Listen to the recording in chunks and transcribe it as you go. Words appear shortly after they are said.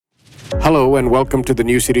Hello and welcome to the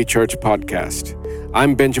New City Church podcast.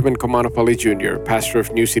 I'm Benjamin Komanapalli Jr., pastor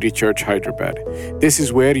of New City Church, Hyderabad. This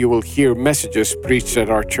is where you will hear messages preached at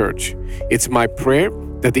our church. It's my prayer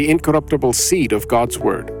that the incorruptible seed of God's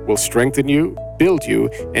Word will strengthen you, build you,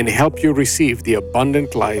 and help you receive the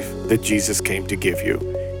abundant life that Jesus came to give you.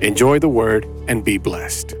 Enjoy the Word and be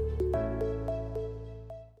blessed.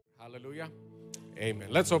 Hallelujah. Amen.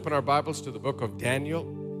 Let's open our Bibles to the book of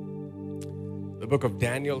Daniel. The book of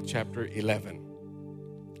Daniel, chapter 11.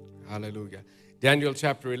 Hallelujah. Daniel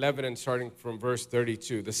chapter 11 and starting from verse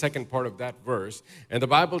 32, the second part of that verse. And the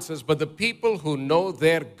Bible says, "But the people who know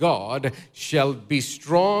their God shall be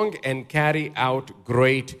strong and carry out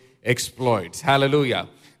great exploits." Hallelujah.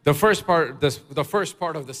 The first part of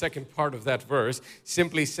the second part of that verse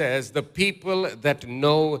simply says, the people that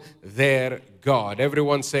know their God.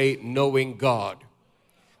 Everyone say, knowing God.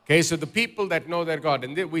 Okay, so the people that know their God.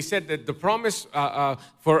 And we said that the promise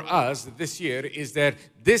for us this year is that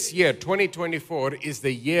this year, 2024, is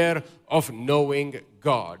the year of knowing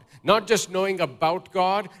God. Not just knowing about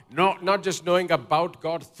God, not just knowing about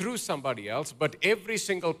God through somebody else, but every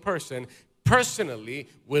single person personally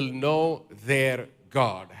will know their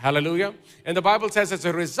God. Hallelujah. And the Bible says as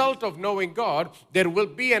a result of knowing God, there will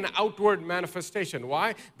be an outward manifestation.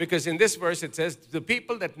 Why? Because in this verse it says, the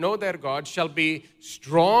people that know their God shall be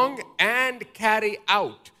strong and carry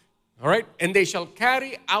out. All right? And they shall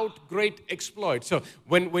carry out great exploits. So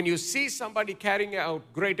when you see somebody carrying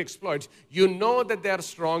out great exploits, you know that they are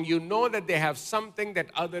strong. You know that they have something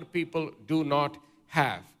that other people do not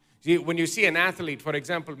have. See, when you see an athlete, for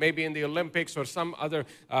example, maybe in the Olympics or some other,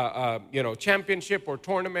 championship or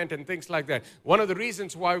tournament and things like that, one of the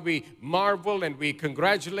reasons why we marvel and we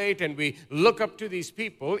congratulate and we look up to these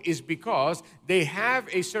people is because they have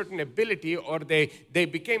a certain ability or they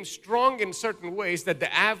became strong in certain ways that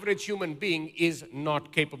the average human being is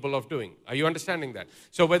not capable of doing. Are you understanding that?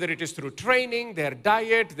 So whether it is through training, their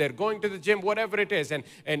diet, they're going to the gym, whatever it is, and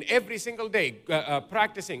every single day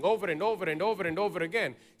practicing over and over and over and over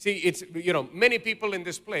again. See, it's, many people in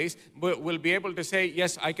this place will be able to say,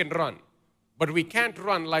 yes, I can run. But we can't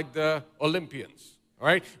run like the Olympians, all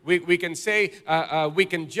right? We can say we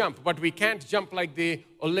can jump, but we can't jump like the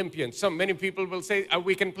Olympians. Many people will say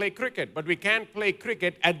we can play cricket, but we can't play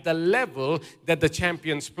cricket at the level that the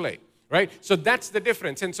champions play. Right? So that's the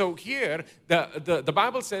difference. And so here, the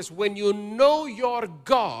Bible says, when you know your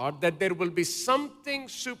God, that there will be something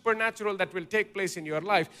supernatural that will take place in your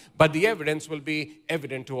life, but the evidence will be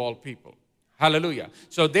evident to all people. Hallelujah.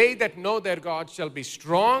 So they that know their God shall be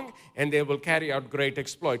strong, and they will carry out great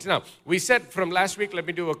exploits. Now, we said from last week, let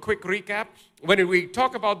me do a quick recap. When we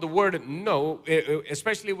talk about the word know,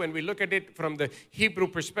 especially when we look at it from the Hebrew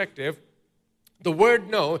perspective, the word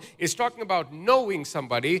know is talking about knowing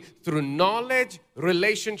somebody through knowledge,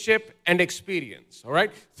 relationship, and experience. All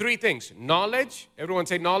right? Three things. Knowledge. Everyone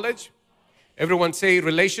say knowledge. Everyone say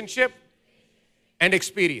relationship and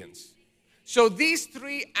experience. So these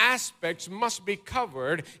three aspects must be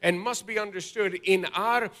covered and must be understood in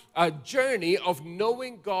our journey of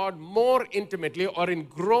knowing God more intimately or in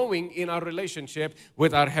growing in our relationship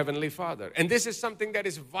with our Heavenly Father. And this is something that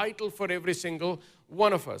is vital for every single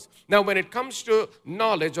one of us. Now, when it comes to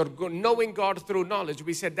knowledge or knowing God through knowledge,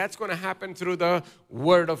 we said that's going to happen through the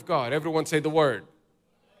Word of God. Everyone say the Word.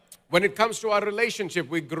 When it comes to our relationship,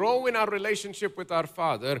 we grow in our relationship with our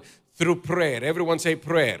Father through prayer. Everyone say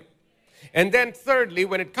prayer. And then thirdly,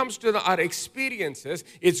 when it comes to our experiences,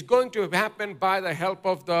 it's going to happen by the help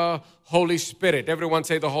of the Holy Spirit. Everyone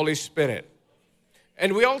say the Holy Spirit.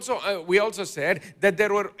 And we also said that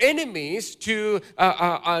there were enemies to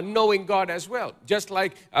knowing God as well. Just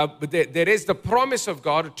like there is the promise of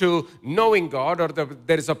God to knowing God, or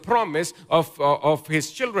there is a promise of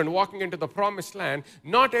His children walking into the promised land.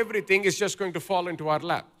 Not everything is just going to fall into our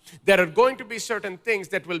lap. There are going to be certain things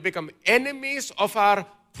that will become enemies of our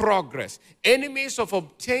progress, enemies of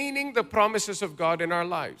obtaining the promises of God in our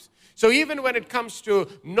lives. So even when it comes to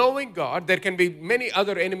knowing God, there can be many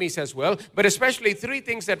other enemies as well, but especially three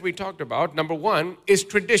things that we talked about. Number one is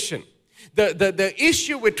tradition. The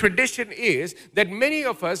issue with tradition is that many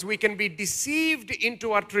of us, we can be deceived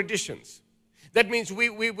into our traditions. That means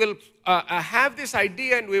we will have this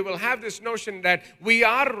idea and we will have this notion that we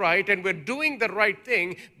are right and we're doing the right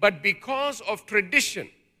thing, but because of tradition,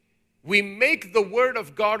 we make the word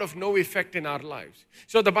of God of no effect in our lives.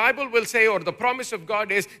 So the Bible will say, or the promise of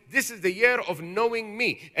God is, this is the year of knowing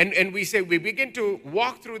me. And we say, we begin to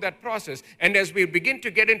walk through that process. And as we begin to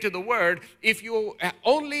get into the word, if you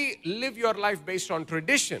only live your life based on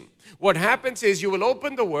tradition, what happens is you will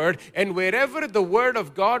open the word, and wherever the word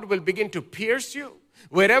of God will begin to pierce you,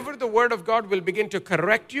 Wherever the word of God will begin to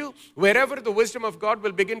correct you, wherever the wisdom of God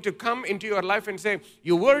will begin to come into your life and say,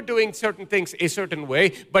 you were doing certain things a certain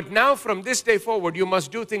way, but now from this day forward, you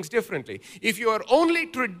must do things differently. If you are only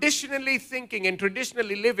traditionally thinking and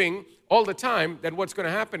traditionally living all the time, then what's going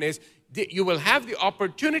to happen is you will have the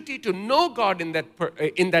opportunity to know God in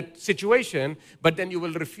that situation, but then you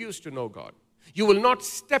will refuse to know God. You will not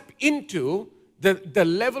step into the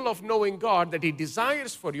level of knowing God that He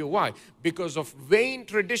desires for you. Why? Because of vain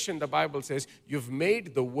tradition, the Bible says, you've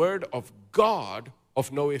made the word of God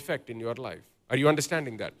of no effect in your life. Are you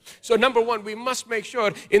understanding that? So number one, we must make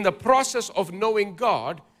sure in the process of knowing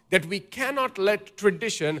God that we cannot let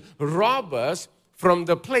tradition rob us from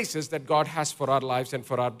the places that God has for our lives and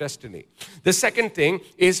for our destiny. The second thing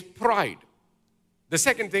is pride. The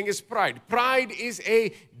second thing is pride. Pride is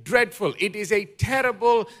a dreadful, it is a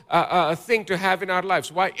terrible thing to have in our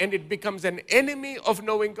lives. Why? And it becomes an enemy of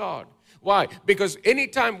knowing God. Why? Because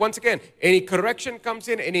anytime, once again, any correction comes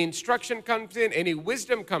in, any instruction comes in, any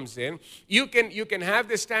wisdom comes in, you can have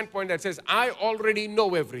this standpoint that says, I already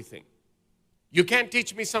know everything. You can't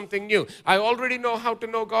teach me something new. I already know how to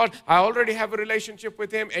know God. I already have a relationship with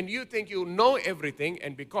Him. And you think you know everything.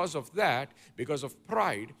 And because of that, because of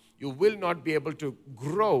pride, you will not be able to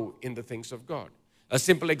grow in the things of God. A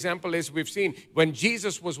simple example is we've seen when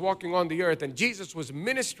Jesus was walking on the earth and Jesus was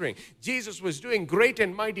ministering, Jesus was doing great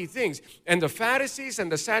and mighty things. And the Pharisees and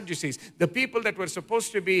the Sadducees, the people that were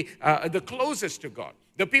supposed to be the closest to God,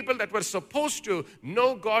 the people that were supposed to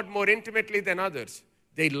know God more intimately than others,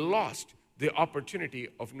 they lost the opportunity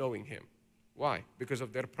of knowing Him. Why? Because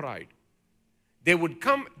of their pride. They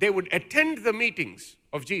would attend the meetings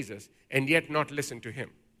of Jesus and yet not listen to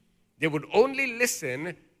Him. They would only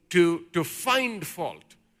listen to find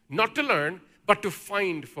fault, not to learn, but to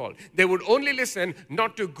find fault. They would only listen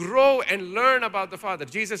not to grow and learn about the Father.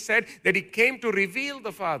 Jesus said that He came to reveal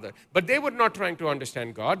the Father, but they were not trying to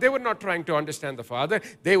understand God. They were not trying to understand the Father.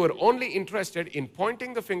 They were only interested in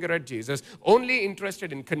pointing the finger at Jesus, only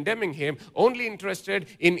interested in condemning Him, only interested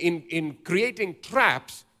in creating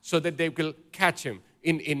traps so that they will catch Him,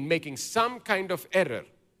 in making some kind of error.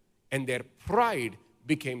 And their pride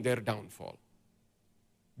became their downfall.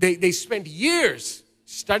 They spent years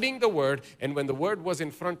studying the Word, and when the Word was in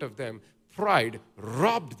front of them, pride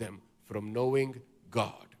robbed them from knowing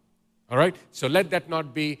God. All right? So let that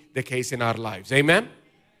not be the case in our lives. Amen?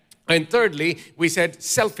 And thirdly, we said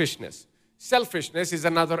selfishness. Selfishness is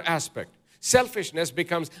another aspect. Selfishness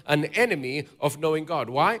becomes an enemy of knowing God.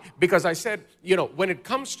 Why? Because I said, when it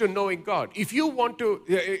comes to knowing God, if you want to,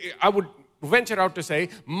 I would venture out to say,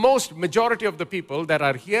 majority of the people that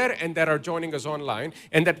are here and that are joining us online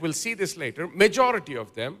and that will see this later, majority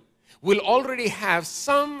of them will already have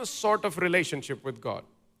some sort of relationship with God,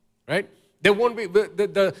 right? There won't be,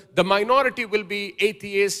 the minority will be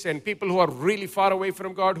atheists and people who are really far away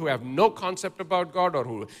from God, who have no concept about God or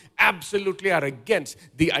who absolutely are against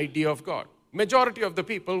the idea of God. Majority of the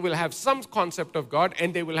people will have some concept of God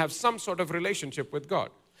and they will have some sort of relationship with God.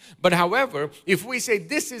 But however, if we say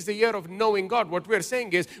this is the year of knowing God, what we're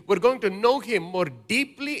saying is we're going to know Him more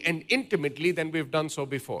deeply and intimately than we've done so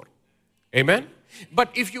before. Amen? But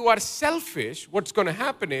if you are selfish, what's going to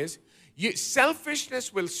happen is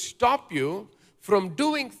selfishness will stop you from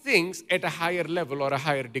doing things at a higher level or a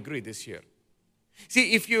higher degree this year.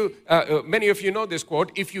 See, if you, many of you know this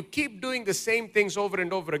quote, if you keep doing the same things over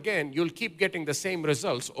and over again, you'll keep getting the same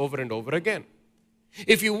results over and over again.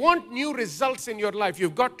 If you want new results in your life,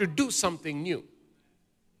 you've got to do something new,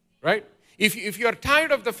 right? If you're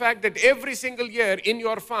tired of the fact that every single year in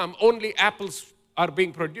your farm only apples are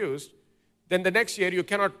being produced, then the next year you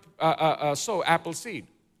cannot sow apple seed.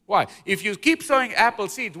 Why? If you keep sowing apple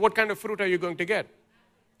seeds, what kind of fruit are you going to get?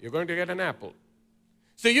 You're going to get an apple.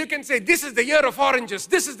 So you can say, this is the year of oranges,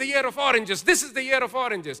 this is the year of oranges, this is the year of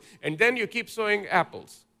oranges. And then you keep sowing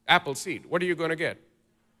apple seed. What are you going to get?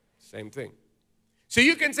 Same thing. So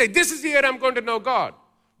you can say, this is the year I'm going to know God.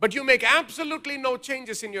 But you make absolutely no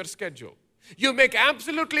changes in your schedule. You make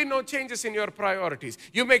absolutely no changes in your priorities.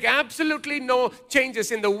 You make absolutely no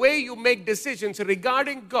changes in the way you make decisions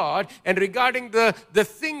regarding God and regarding the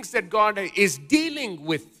things that God is dealing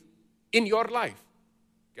with in your life.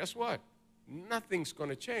 Guess what? Nothing's going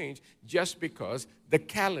to change just because the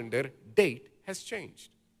calendar date has changed.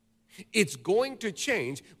 It's going to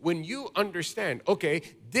change when you understand, okay,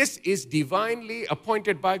 this is divinely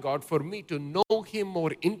appointed by God for me to know Him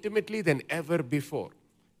more intimately than ever before.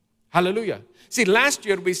 Hallelujah. See, last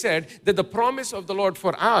year we said that the promise of the Lord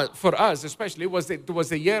for us especially was that it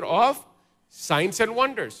was a year of signs and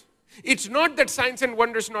wonders. It's not that signs and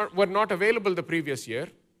wonders were not available the previous year.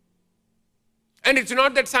 And it's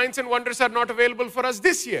not that signs and wonders are not available for us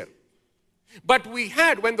this year. But we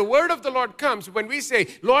had, when the word of the Lord comes, when we say,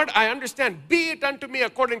 Lord, I understand, be it unto me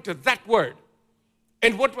according to that word.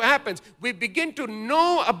 And what happens? We begin to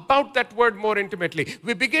know about that word more intimately.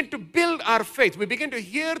 We begin to build our faith. We begin to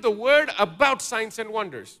hear the word about signs and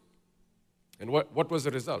wonders. And what was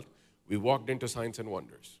the result? We walked into signs and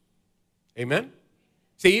wonders. Amen?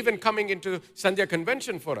 See, even coming into Sandhya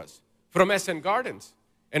Convention for us, from SN Gardens.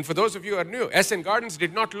 And for those of you who are new, SN Gardens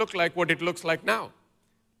did not look like what it looks like now.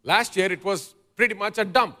 Last year, it was pretty much a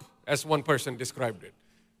dump, as one person described it.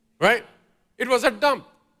 Right? It was a dump.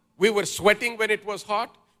 We were sweating when it was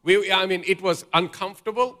hot. It was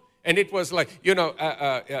uncomfortable. And it was like,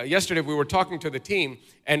 yesterday we were talking to the team,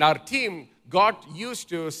 and our team got used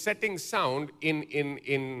to setting sound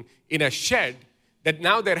in a shed, that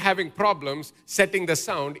now they're having problems setting the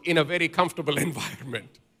sound in a very comfortable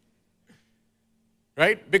environment.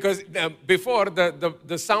 Right? Because before,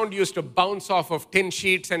 the sound used to bounce off of tin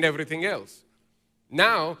sheets and everything else.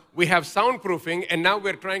 Now we have soundproofing, and now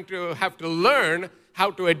we're have to learn how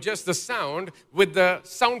to adjust the sound with the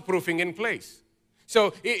soundproofing in place.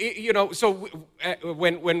 So,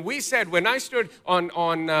 when I stood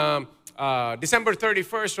on December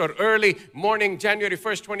 31st or early morning, January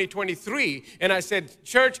 1st, 2023, and I said,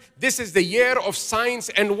 church, this is the year of signs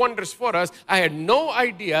and wonders for us. I had no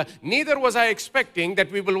idea, neither was I expecting that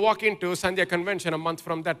we will walk into Sandhya Convention a month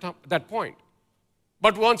from that point.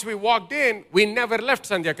 But once we walked in, we never left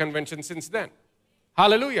Sandhya Convention since then.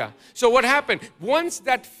 Hallelujah. So what happened? Once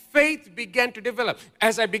that faith began to develop,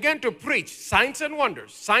 as I began to preach signs and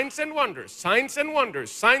wonders, signs and wonders, signs and wonders,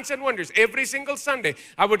 signs and wonders, every single Sunday,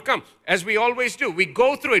 I would come, as we always do. We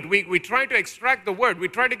go through it. We try to extract the word. We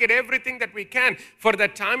try to get everything that we can for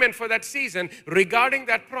that time and for that season regarding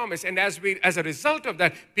that promise. And as a result of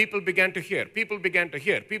that, people began to hear. People began to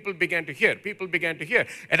hear. People began to hear. People began to hear.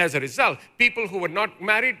 And as a result, people who were not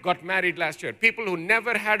married got married last year. People who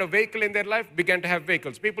never had a vehicle in their life began to have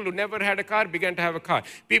vehicles. People who never had a car began to have a car.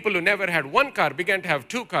 People who never had one car began to have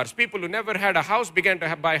two cars. People who never had a house began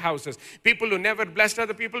to buy houses. People who never blessed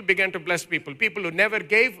other people began to bless people. People who never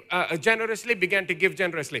gave generously began to give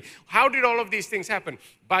generously. How did all of these things happen?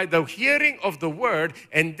 By the hearing of the word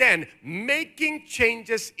and then making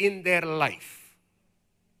changes in their life.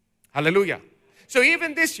 Hallelujah. So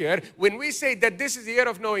even this year, when we say that this is the year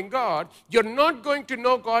of knowing God, you're not going to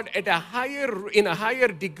know God in a higher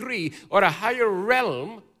degree or a higher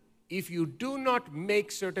realm if you do not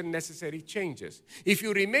make certain necessary changes. If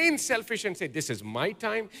you remain selfish and say, this is my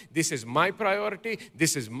time, this is my priority,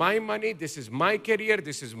 this is my money, this is my career,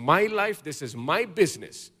 this is my life, this is my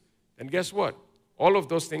business, then guess what? All of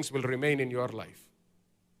those things will remain in your life.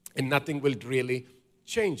 And nothing will really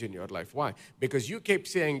change in your life. Why? Because you keep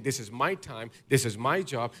saying, this is my time, this is my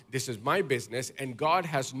job, this is my business, and God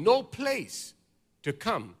has no place to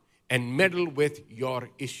come and meddle with your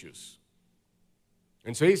issues.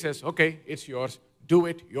 And so he says, okay, it's yours, do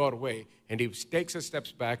it your way. And he takes a step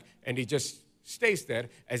back and he just stays there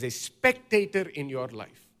as a spectator in your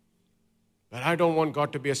life. But I don't want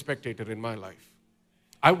God to be a spectator in my life.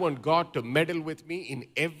 I want God to meddle with me in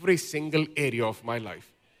every single area of my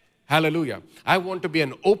life. Hallelujah. I want to be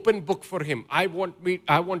an open book for him. I want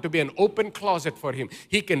to be an open closet for him.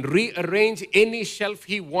 He can rearrange any shelf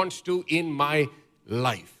he wants to in my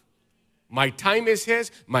life. My time is his.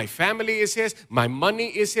 My family is his. My money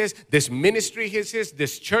is his. This ministry is his.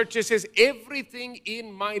 This church is his. Everything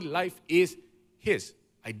in my life is his.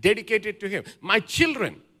 I dedicate it to him. My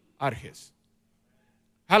children are his.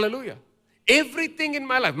 Hallelujah. Everything in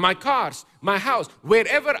my life, my cars, my house,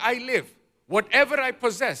 wherever I live, whatever I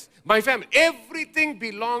possess, my family, everything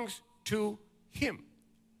belongs to him.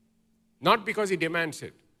 Not because he demands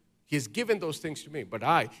it. He's given those things to me, but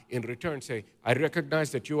I, in return, say, I recognize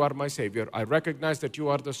that you are my Savior. I recognize that you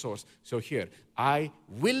are the source. So here, I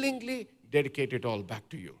willingly dedicate it all back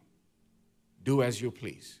to you. Do as you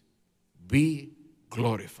please. Be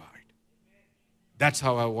glorified. That's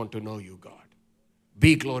how I want to know you, God.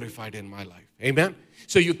 Be glorified in my life. Amen?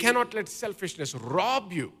 So you cannot let selfishness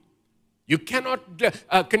rob you. You cannot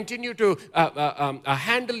continue to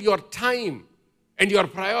handle your time and your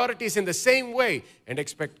priorities in the same way and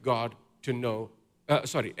expect to know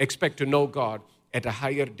God at a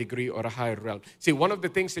higher degree or a higher realm. See, one of the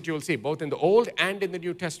things that you will see both in the Old and in the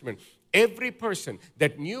New Testament, every person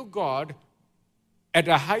that knew God at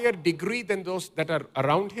a higher degree than those that are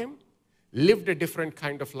around him lived a different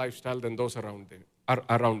kind of lifestyle than those around them.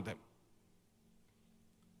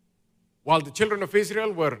 While the children of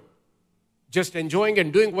Israel were just enjoying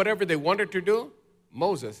and doing whatever they wanted to do,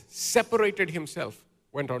 Moses separated himself,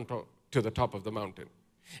 went on to the top of the mountain.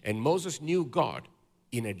 And Moses knew God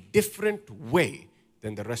in a different way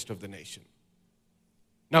than the rest of the nation.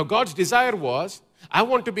 Now, God's desire was, I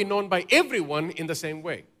want to be known by everyone in the same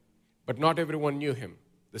way. But not everyone knew him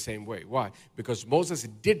the same way. Why? Because Moses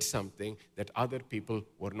did something that other people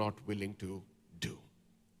were not willing to do.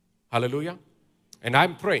 Hallelujah. And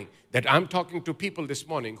I'm praying that I'm talking to people this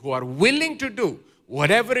morning who are willing to do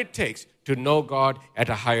whatever it takes to know God at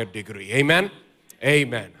a higher degree. Amen?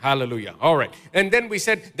 Amen. Hallelujah. All right. And then we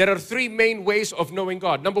said there are three main ways of knowing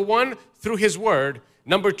God. Number one, through His Word.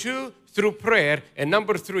 Number two, through prayer. And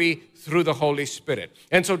number three, through the Holy Spirit.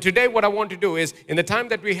 And so today what I want to do is, in the time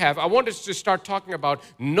that we have, I want us to start talking about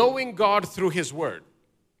knowing God through His Word.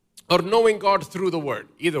 Or knowing God through the Word.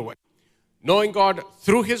 Either way. Knowing God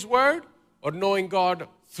through His Word or knowing God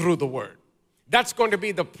through the Word. That's going to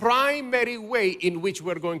be the primary way in which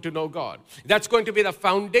we're going to know God. That's going to be the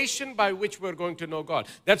foundation by which we're going to know God.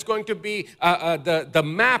 That's going to be the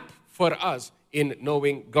map for us in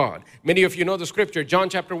knowing God. Many of you know the scripture. John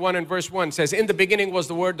chapter 1 and verse 1 says, in the beginning was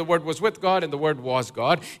the Word was with God, and the Word was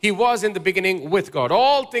God. He was in the beginning with God.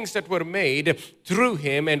 All things that were made through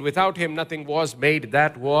Him, and without Him nothing was made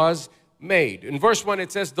that was made. In verse 1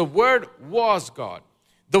 it says, the Word was God.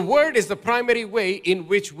 The Word is the primary way in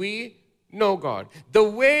which we know God. The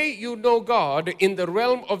way you know God in the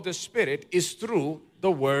realm of the Spirit is through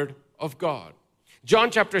the Word of God. John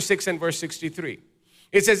chapter 6 and verse 63.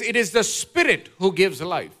 It says, it is the Spirit who gives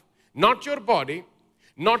life, not your body,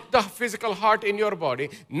 not the physical heart in your body.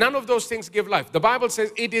 None of those things give life. The Bible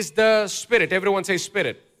says it is the Spirit. Everyone say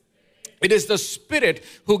Spirit. It is the Spirit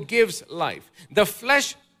who gives life. The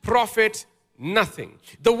flesh profits nothing.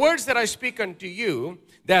 The words that I speak unto you,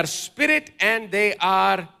 they are spirit and they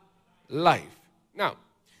are life. Now,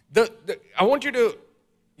 I want you to,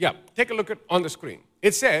 take a look on the screen.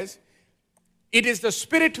 It says, it is the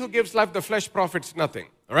Spirit who gives life, the flesh profits nothing.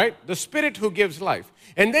 All right? The Spirit who gives life.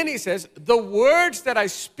 And then he says, the words that I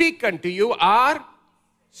speak unto you are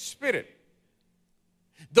spirit.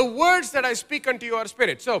 The words that I speak unto you are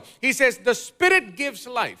spirit. So he says, the Spirit gives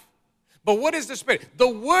life. But what is the Spirit? The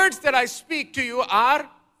words that I speak to you are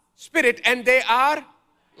spirit and they are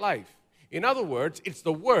life. In other words, it's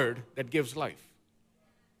the Word that gives life.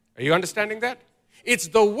 Are you understanding that? It's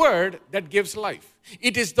the Word that gives life.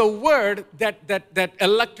 It is the Word that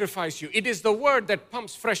electrifies you. It is the Word that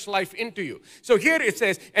pumps fresh life into you. So here it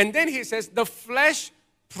says, and then he says, the flesh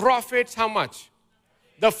profits how much?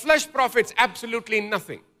 The flesh profits absolutely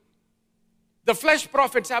nothing. The flesh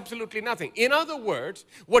profits absolutely nothing. In other words,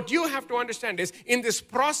 what you have to understand is, in this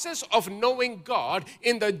process of knowing God,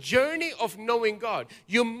 in the journey of knowing God,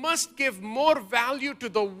 you must give more value to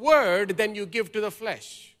the Word than you give to the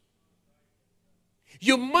flesh.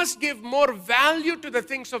 You must give more value to the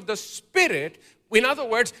things of the Spirit. In other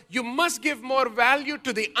words, you must give more value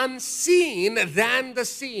to the unseen than the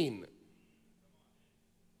seen.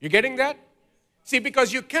 You getting that? See,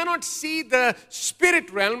 because you cannot see the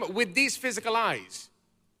spirit realm with these physical eyes.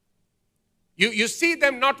 You see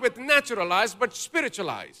them not with natural eyes, but spiritual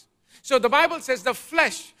eyes. So the Bible says the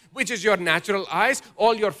flesh, which is your natural eyes,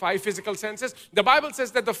 all your five physical senses, the Bible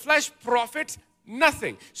says that the flesh profits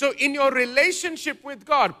nothing. So in your relationship with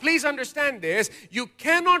God, please understand this, you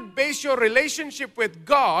cannot base your relationship with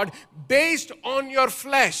God based on your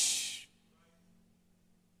flesh.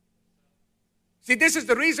 See, this is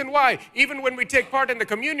the reason why, even when we take part in the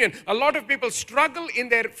communion, a lot of people struggle in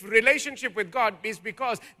their relationship with God is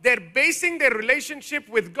because they're basing their relationship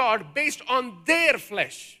with God based on their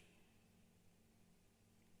flesh.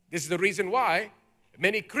 This is the reason why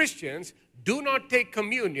many Christians do not take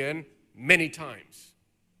communion many times.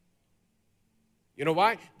 You know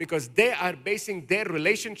why? Because they are basing their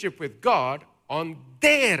relationship with God on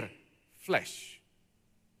their flesh.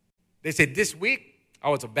 They say, this week, I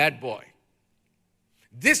was a bad boy.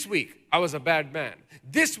 This week, I was a bad man.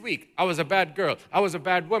 This week, I was a bad girl. I was a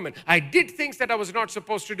bad woman. I did things that I was not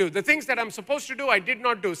supposed to do. The things that I'm supposed to do, I did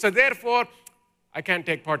not do. So therefore, I can't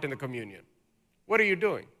take part in the communion. What are you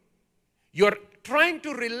doing? You're trying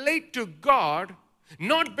to relate to God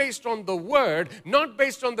not based on the Word, not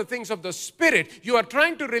based on the things of the Spirit. You are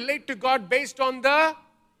trying to relate to God based on the,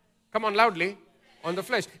 come on loudly, on the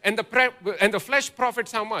flesh. And the flesh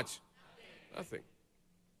profits how much? Nothing.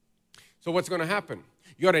 So what's going to happen?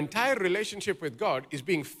 Your entire relationship with God is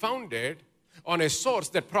being founded on a source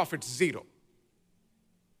that profits zero.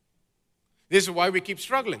 This is why we keep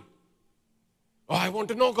struggling. Oh, I want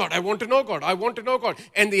to know God. I want to know God. I want to know God.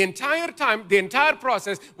 And the entire time, the entire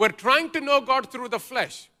process, we're trying to know God through the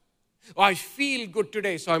flesh. Oh, I feel good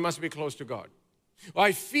today, so I must be close to God. Or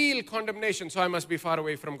I feel condemnation, so I must be far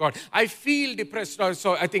away from God. I feel depressed,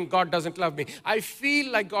 so I think God doesn't love me. I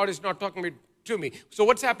feel like God is not talking to me. So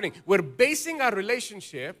what's happening? We're basing our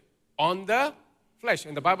relationship on the flesh.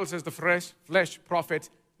 And the Bible says the flesh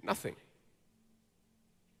profits nothing.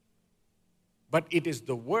 But it is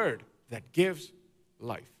the word that gives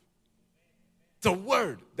life. The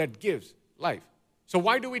word that gives life. So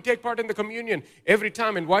why do we take part in the communion every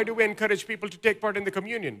time? And why do we encourage people to take part in the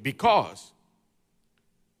communion? Because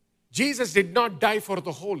Jesus did not die for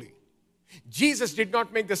the holy. Jesus did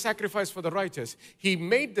not make the sacrifice for the righteous. He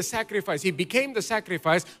made the sacrifice. He became the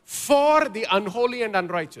sacrifice for the unholy and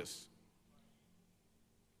unrighteous.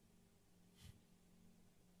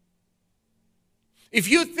 If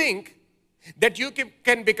you think that you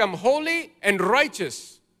can become holy and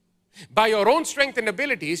righteous by your own strength and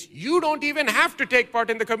abilities, you don't even have to take part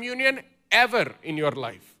in the communion ever in your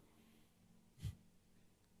life.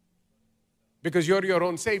 Because you're your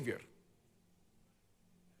own Savior.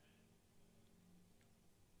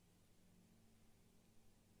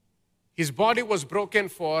 His body was broken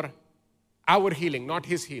for our healing, not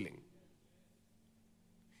his healing.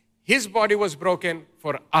 His body was broken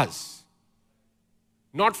for us,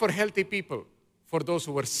 not for healthy people, for those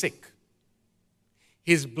who were sick.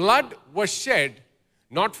 His blood was shed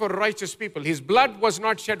not for righteous people. His blood was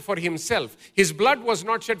not shed for himself. His blood was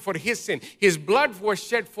not shed for his sin. His blood was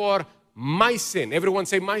shed for my sin. Everyone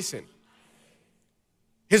say my sin.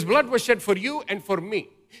 His blood was shed for you and for me.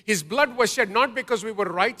 His blood was shed not because we were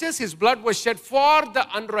righteous. His blood was shed for the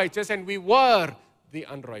unrighteous, and we were the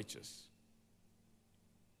unrighteous.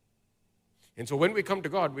 And so when we come to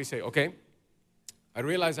God, we say, okay, I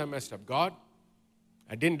realize I messed up. God,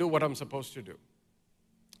 I didn't do what I'm supposed to do.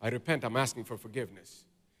 I repent. I'm asking for forgiveness.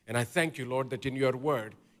 And I thank you, Lord, that in your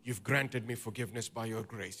word, you've granted me forgiveness by your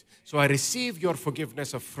grace. So I receive your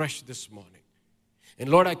forgiveness afresh this morning. And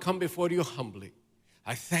Lord, I come before you humbly.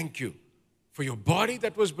 I thank you for your body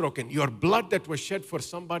that was broken, your blood that was shed for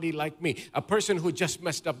somebody like me, a person who just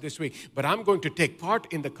messed up this week. But I'm going to take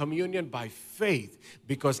part in the communion by faith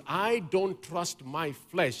because I don't trust my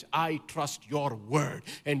flesh. I trust your word.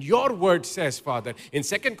 And your word says, Father, in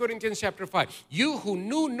 2 Corinthians chapter 5, you who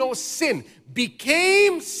knew no sin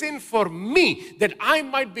became sin for me that I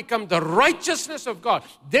might become the righteousness of God.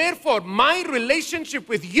 Therefore, my relationship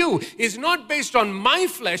with you is not based on my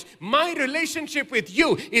flesh. My relationship with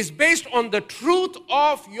you is based on the truth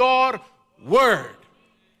of your word.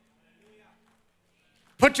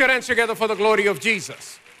 Put your hands together for the glory of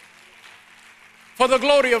Jesus. For the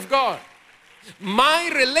glory of God.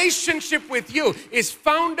 My relationship with you is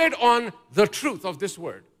founded on the truth of this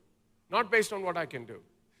word, not based on what I can do.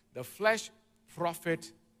 The flesh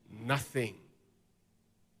profits nothing.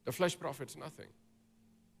 The flesh profits nothing.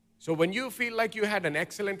 So when you feel like you had an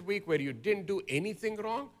excellent week where you didn't do anything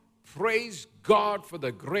wrong, praise God for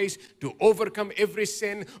the grace to overcome every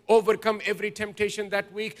sin, overcome every temptation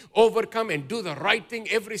that week, overcome and do the right thing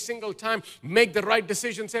every single time, make the right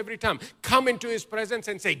decisions every time. Come into his presence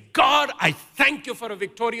and say, God, I thank you for a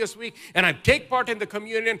victorious week, and I take part in the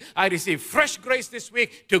communion. I receive fresh grace this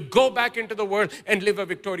week to go back into the world and live a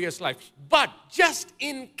victorious life. But just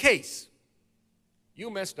in case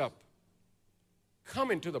you messed up,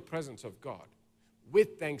 come into the presence of God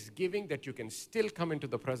with thanksgiving that you can still come into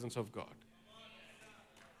the presence of God.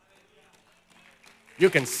 You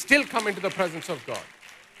can still come into the presence of God.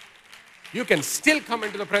 You can still come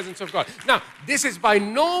into the presence of God. Now, this is by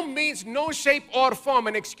no means, no shape or form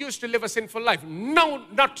an excuse to live a sinful life. No,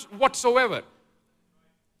 not whatsoever.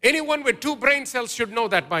 Anyone with 2 brain cells should know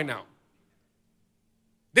that by now.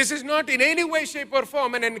 This is not in any way, shape, or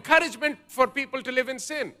form an encouragement for people to live in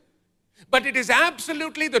sin. But it is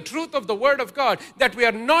absolutely the truth of the Word of God that we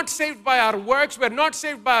are not saved by our works. We're not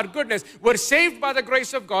saved by our goodness. We're saved by the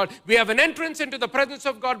grace of God. We have an entrance into the presence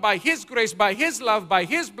of God by His grace, by His love, by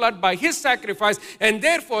His blood, by His sacrifice. And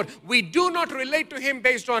therefore, we do not relate to Him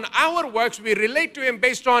based on our works. We relate to Him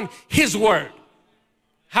based on His Word.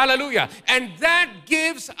 Hallelujah. And that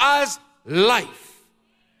gives us life.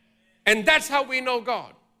 And that's how we know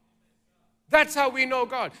God. That's how we know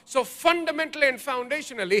God. So fundamentally and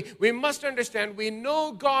foundationally, we must understand we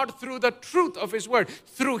know God through the truth of His Word.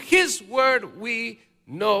 Through His Word, we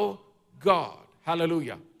know God.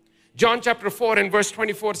 Hallelujah. John chapter 4 and verse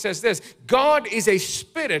 24 says this, God is a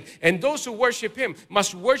spirit, and those who worship Him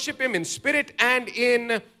must worship Him in spirit and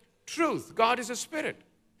in truth. God is a spirit.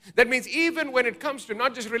 That means even when it comes to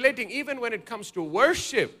not just relating, even when it comes to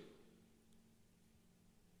worship,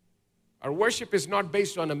 our worship is not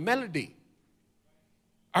based on a melody.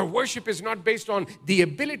 Our worship is not based on the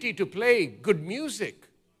ability to play good music.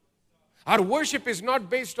 Our worship is not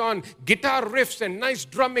based on guitar riffs and nice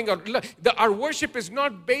drumming. Our worship is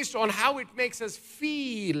not based on how it makes us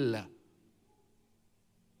feel.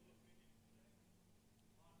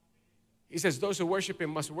 He says those who worship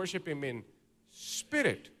Him must worship Him in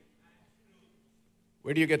spirit.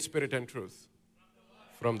 Where do you get spirit and truth?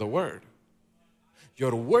 From the Word.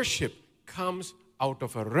 Your worship comes out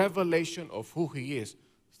of a revelation of who He is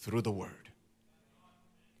through the Word.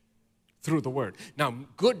 Through the Word. Now,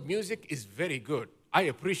 good music is very good. I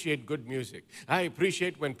appreciate good music. I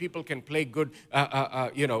appreciate when people can play good,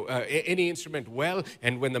 any instrument well,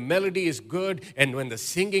 and when the melody is good, and when the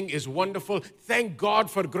singing is wonderful. Thank God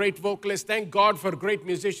for great vocalists. Thank God for great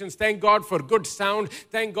musicians. Thank God for good sound.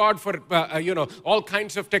 Thank God for, all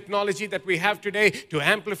kinds of technology that we have today to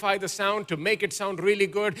amplify the sound, to make it sound really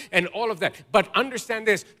good, and all of that. But understand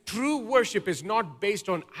this, true worship is not based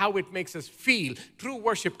on how it makes us feel. True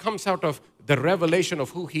worship comes out of the revelation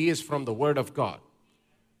of who He is from the Word of God.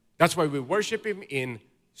 That's why we worship Him in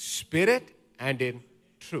spirit and in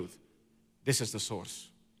truth. This is the source.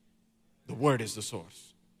 The Word is the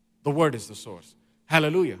source. The Word is the source.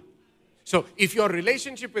 Hallelujah. So if your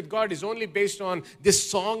relationship with God is only based on this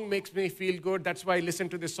song makes me feel good, that's why I listen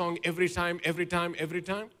to this song every time,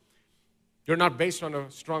 you're not based on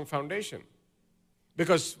a strong foundation.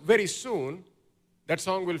 Because very soon, that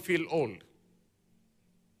song will feel old.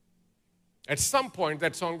 At some point,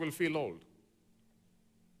 that song will feel old.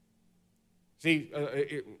 See,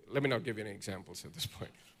 let me not give you any examples at this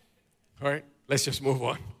point. All right, let's just move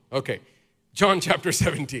on. Okay, John chapter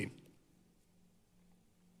 17.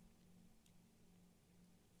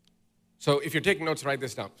 So if you're taking notes, write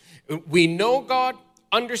this down. We know God,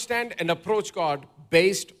 understand, and approach God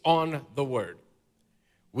based on the Word.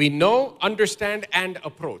 We know, understand, and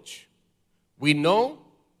approach. We know,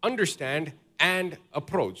 understand, and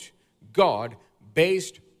approach God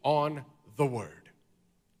based on the Word.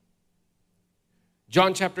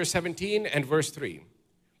 John chapter 17 and verse 3.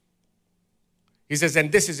 He says, and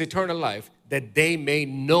this is eternal life, that they may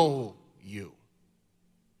know you.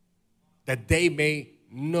 That they may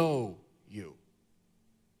know you.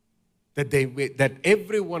 That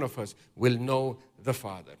every one of us will know the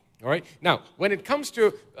Father. All right? Now, when it comes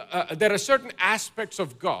to, there are certain aspects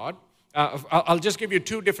of God. I'll just give you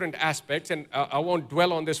two different aspects, and I won't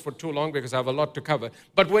dwell on this for too long because I have a lot to cover.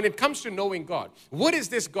 But when it comes to knowing God, what is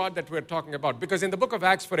this God that we're talking about? Because in the book of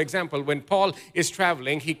Acts, for example, when Paul is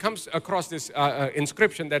traveling, he comes across this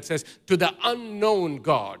inscription that says, to the unknown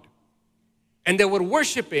God. And they were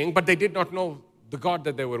worshiping, but they did not know the God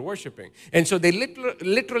that they were worshiping. And so they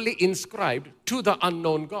literally inscribed, to the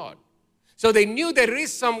unknown God. So they knew there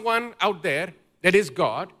is someone out there that is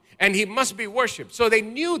God, and He must be worshipped. So they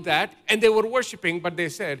knew that, and they were worshiping, but they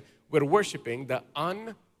said, we're worshiping the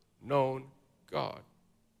unknown God.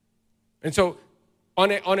 And so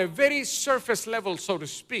on a very surface level, so to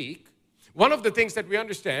speak, one of the things that we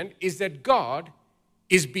understand is that God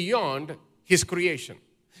is beyond His creation.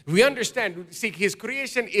 We understand, see, His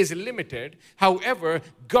creation is limited. However,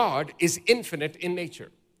 God is infinite in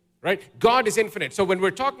nature. Right? God is infinite. So when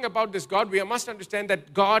we're talking about this God, we must understand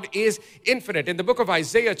that God is infinite. In the book of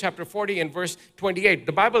Isaiah chapter 40 and verse 28,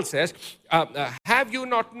 the Bible says, have you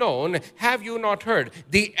not known, have you not heard?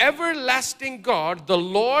 The everlasting God, the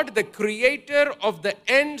Lord, the creator of the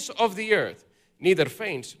ends of the earth, neither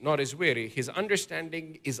faints nor is weary. His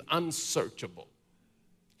understanding is unsearchable.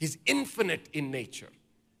 He's infinite in nature.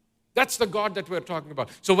 That's the God that we're talking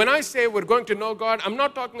about. So when I say we're going to know God, I'm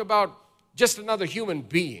not talking about just another human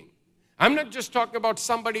being. I'm not just talking about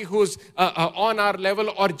somebody who's on our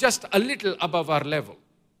level or just a little above our level.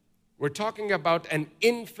 We're talking about an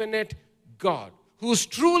infinite God who's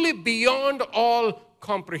truly beyond all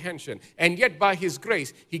comprehension. And yet by His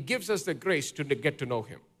grace, He gives us the grace to get to know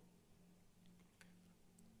Him.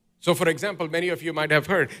 So for example, many of you might have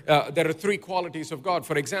heard, there are three qualities of God.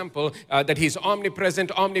 For example, that He's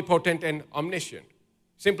omnipresent, omnipotent, and omniscient.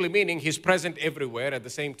 Simply meaning He's present everywhere at the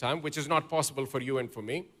same time, which is not possible for you and for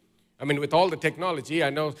me. I mean, with all the technology, I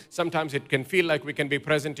know sometimes it can feel like we can be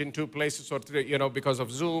present in two places or three, because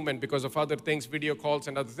of Zoom and because of other things, video calls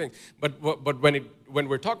and other things. But when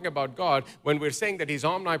we're talking about God, when we're saying that He's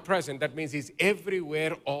omnipresent, that means He's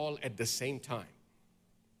everywhere all at the same time.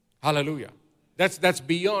 Hallelujah. That's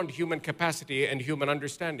beyond human capacity and human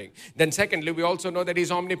understanding. Then secondly, we also know that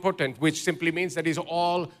He's omnipotent, which simply means that He's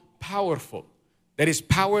all powerful. That His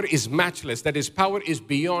power is matchless, that His power is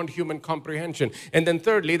beyond human comprehension. And then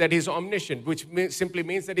thirdly, that He's omniscient, which simply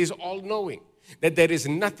means that He's all-knowing. That there is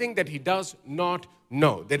nothing that He does not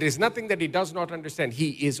know. There is nothing that He does not understand. He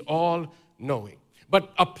is all-knowing.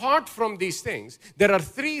 But apart from these things, there are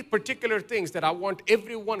three particular things that I want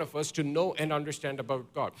every one of us to know and understand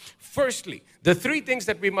about God. Firstly, the three things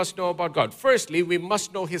that we must know about God. Firstly, we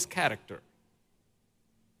must know His character.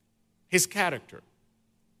 His character.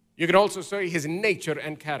 You could also say His nature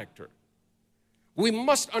and character. We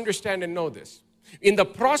must understand and know this. In the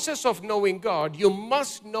process of knowing God, you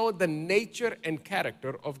must know the nature and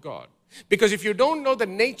character of God. Because if you don't know the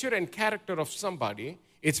nature and character of somebody,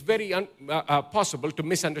 it's very possible to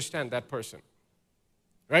misunderstand that person.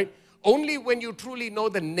 Right? Only when you truly know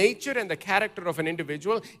the nature and the character of an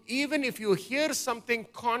individual, even if you hear something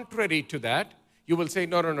contrary to that, you will say,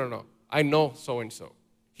 no. I know so-and-so.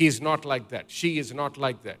 He is not like that. She is not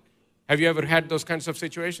like that. Have you ever had those kinds of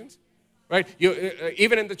situations? Right?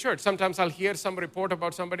 Even in the church, sometimes I'll hear some report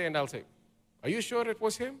about somebody and I'll say, are you sure it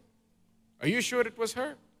was him? Are you sure it was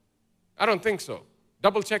her? I don't think so.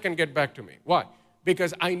 Double check and get back to me. Why?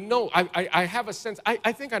 Because I know, I have a sense,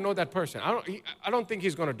 I think I know that person. I don't think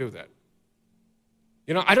he's going to do that.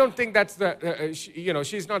 I don't think that's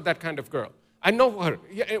she's not that kind of girl. I know her.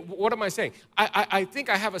 What am I saying? I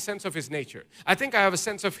think I have a sense of his nature. I think I have a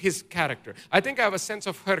sense of his character. I think I have a sense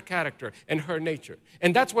of her character and her nature.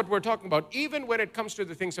 And that's what we're talking about. Even when it comes to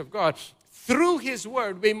the things of God, through His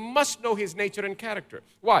Word, we must know His nature and character.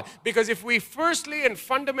 Why? Because if we firstly and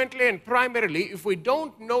fundamentally and primarily, if we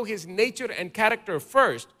don't know His nature and character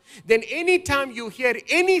first, then anytime you hear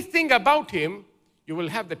anything about Him, you will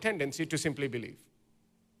have the tendency to simply believe.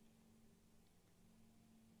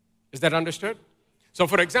 Is that understood? So,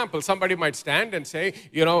 for example, somebody might stand and say,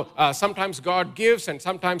 sometimes God gives and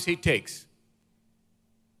sometimes He takes.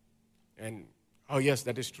 And, oh yes,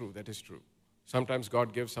 that is true. Sometimes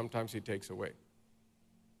God gives, sometimes He takes away.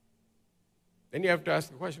 Then you have to ask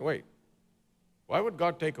the question, wait, why would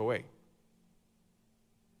God take away?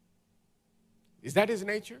 Is that His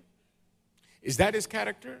nature? Is that His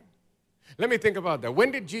character? Let me think about that.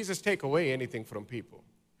 When did Jesus take away anything from people?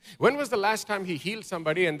 When was the last time He healed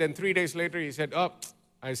somebody and then 3 days later He said, oh,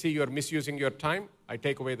 I see you're misusing your time, I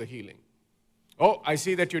take away the healing. Oh, I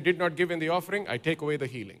see that you did not give in the offering, I take away the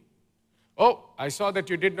healing. Oh, I saw that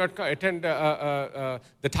you did not attend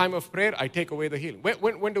the time of prayer, I take away the healing.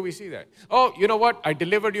 When do we see that? Oh, you know what? I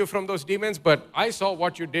delivered you from those demons, but I saw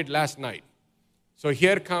what you did last night. So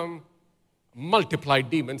here come multiplied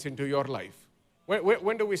demons into your life.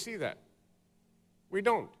 When do we see that? We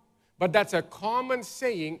don't. But that's a common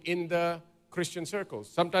saying in the Christian circles.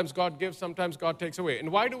 Sometimes God gives, sometimes God takes away.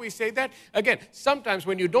 And why do we say that? Again, sometimes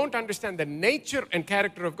when you don't understand the nature and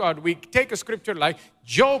character of God, we take a scripture like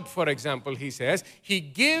Job, for example, he says, He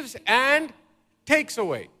gives and takes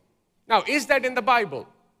away. Now, is that in the Bible?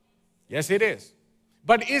 Yes, it is.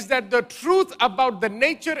 But is that the truth about the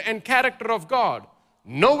nature and character of God?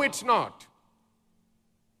 No, it's not.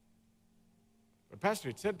 But Pastor,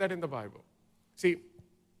 it said that in the Bible. See,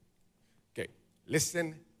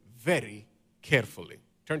 listen very carefully.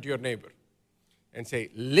 Turn to your neighbor and say,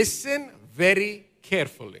 listen very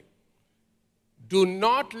carefully. Do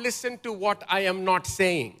not listen to what I am not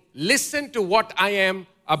saying. Listen to what I am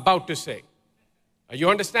about to say. Are you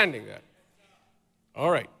understanding that?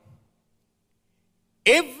 All right.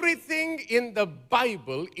 Everything in the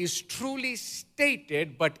Bible is truly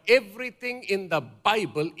stated, but everything in the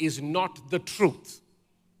Bible is not the truth.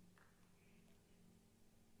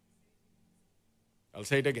 I'll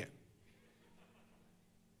say it again.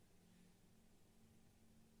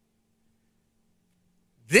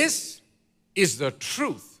 This is the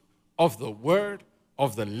truth of the Word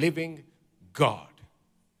of the living God.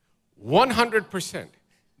 100%.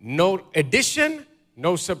 No addition,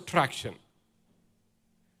 no subtraction.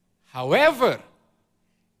 However,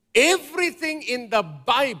 everything in the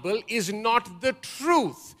Bible is not the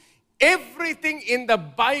truth. Everything in the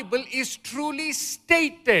Bible is truly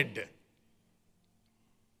stated.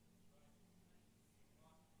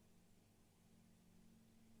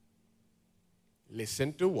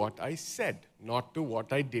 Listen to what I said, not to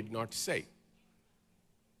what I did not say.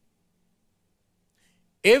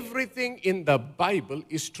 Everything in the Bible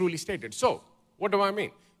is truly stated. So, what do I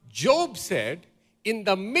mean? Job said, in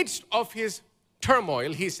the midst of his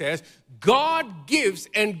turmoil, he says, God gives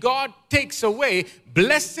and God takes away.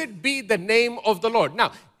 Blessed be the name of the Lord.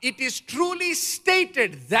 Now, it is truly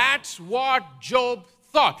stated. That's what Job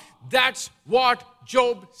thought. That's what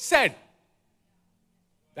Job said.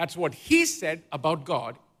 That's what he said about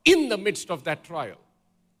God in the midst of that trial.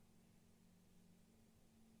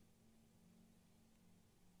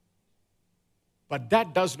 But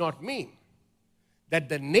that does not mean that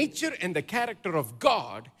the nature and the character of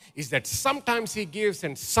God is that sometimes He gives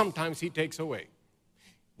and sometimes He takes away.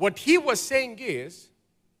 What he was saying is,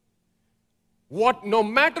 No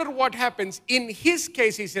matter what happens, in his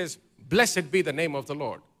case, he says, blessed be the name of the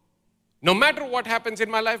Lord. No matter what happens in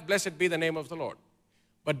my life, blessed be the name of the Lord.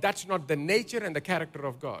 But that's not the nature and the character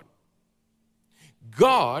of God.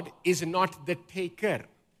 God is not the taker.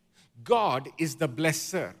 God is the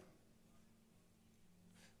blesser.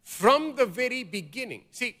 From the very beginning,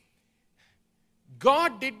 see,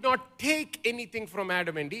 God did not take anything from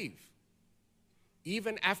Adam and Eve.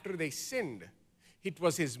 Even after they sinned, it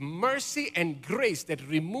was his mercy and grace that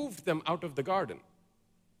removed them out of the garden.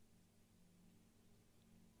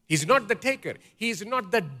 He's not the taker. He's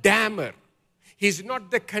not the damner. He's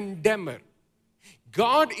not the condemner.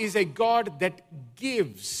 God is a God that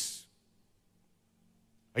gives.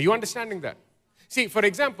 Are you understanding that? See, for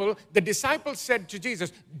example, the disciples said to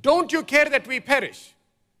Jesus, don't you care that we perish?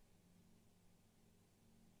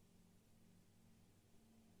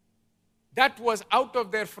 That was out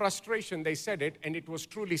of their frustration, they said it, and it was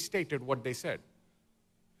truly stated what they said.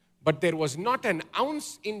 But there was not an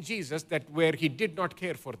ounce in Jesus where he did not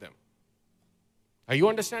care for them. Are you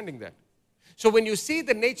understanding that? So when you see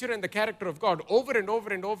the nature and the character of God over and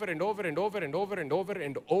over and over and over and over and over and over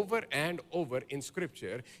and over and over in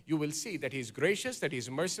Scripture, you will see that he's gracious, that he's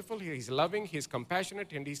merciful, he's loving, he's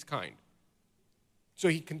compassionate, and he's kind. So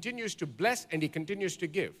he continues to bless and he continues to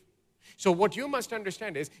give. So what you must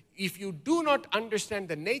understand is, if you do not understand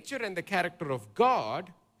the nature and the character of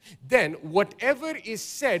God, then whatever is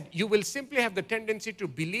said, you will simply have the tendency to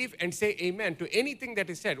believe and say amen to anything that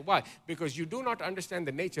is said. Why? Because you do not understand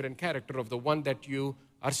the nature and character of the one that you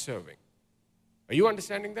are serving. Are you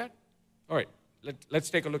understanding that? All right, let's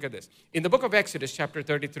take a look at this. In the book of Exodus, chapter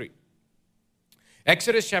 33.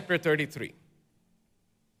 Exodus, chapter 33.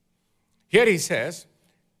 Here he says,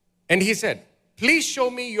 and he said, please show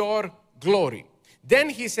me your glory. Then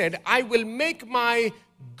he said, I will make my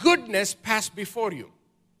goodness pass before you.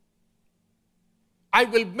 I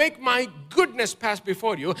will make my goodness pass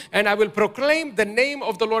before you, and I will proclaim the name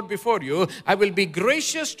of the Lord before you. I will be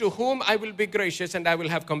gracious to whom I will be gracious, and I will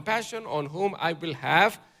have compassion on whom I will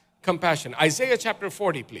have compassion. Isaiah chapter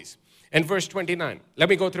 40, please, and verse 29. Let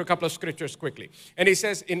me go through a couple of scriptures quickly. And he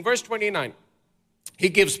says in verse 29, he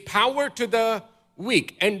gives power to the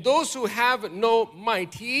weak, and those who have no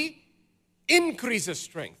might, he increases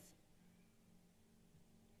strength.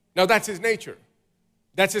 Now that's his nature.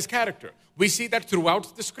 That's his character. We see that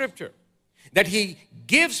throughout the Scripture, that he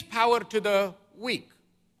gives power to the weak.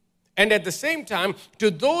 And at the same time, to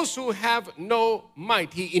those who have no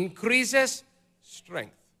might, he increases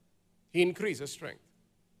strength. He increases strength.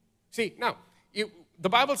 See, now, the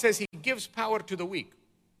Bible says he gives power to the weak.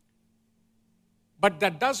 But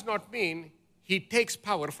that does not mean he takes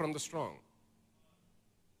power from the strong.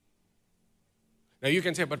 Now you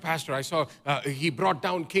can say, but Pastor, I saw he brought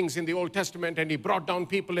down kings in the Old Testament and he brought down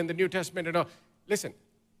people in the New Testament. And all. Listen,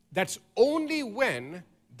 that's only when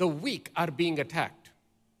the weak are being attacked.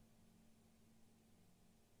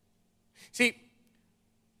 See,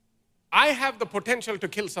 I have the potential to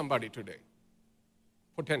kill somebody today.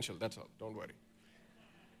 Potential, that's all, don't worry.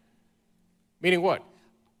 Meaning what?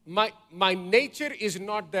 My nature is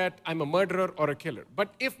not that I'm a murderer or a killer.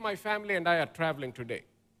 But if my family and I are traveling today,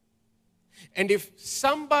 and if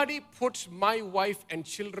somebody puts my wife and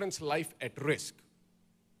children's life at risk,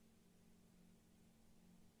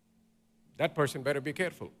 that person better be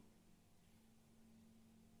careful.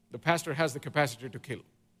 The pastor has the capacity to kill.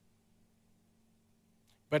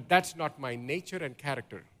 But that's not my nature and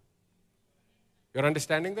character. You're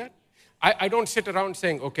understanding that? I don't sit around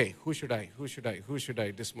saying, okay, who should I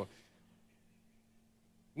this morning?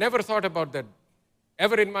 Never thought about that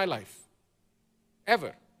ever in my life.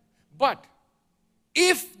 Ever. But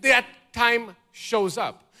if that time shows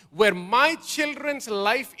up where my children's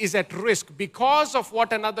life is at risk because of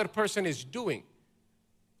what another person is doing,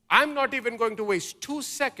 I'm not even going to waste 2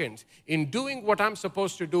 seconds in doing what I'm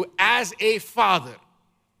supposed to do as a father.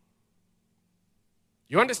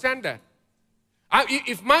 You understand that?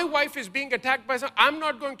 If my wife is being attacked by someone, I'm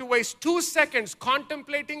not going to waste 2 seconds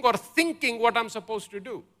contemplating or thinking what I'm supposed to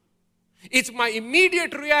do. It's my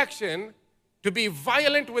immediate reaction to be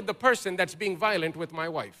violent with the person that's being violent with my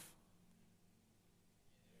wife.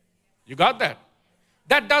 You got that?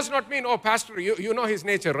 That does not mean, oh, Pastor, you know his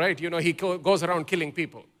nature, right? You know, he goes around killing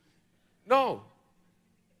people. No.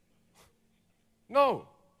 No.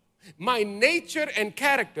 My nature and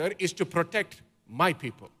character is to protect my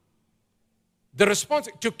people.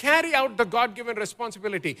 To carry out the God-given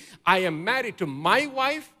responsibility. I am married to my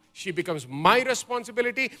wife. She becomes my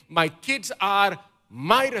responsibility. My kids are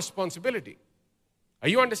my responsibility. Are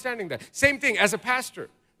you understanding that? Same thing as a pastor.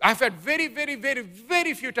 I've had very, very, very,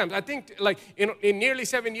 very few times. I think like in nearly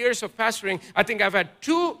 7 years of pastoring, I think I've had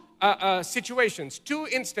two situations, two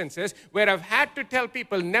instances where I've had to tell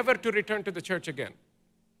people never to return to the church again.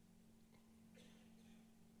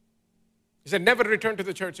 He said, never return to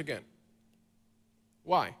the church again.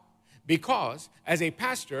 Why? Because as a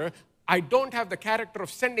pastor, I don't have the character of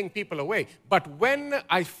sending people away. But when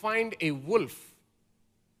I find a wolf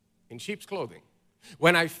in sheep's clothing,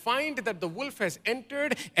 when I find that the wolf has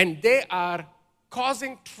entered and they are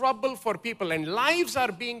causing trouble for people and lives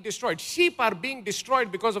are being destroyed, sheep are being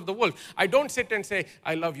destroyed because of the wolf, I don't sit and say,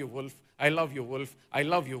 I love you, wolf, I love you, wolf, I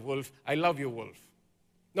love you, wolf, I love you, wolf.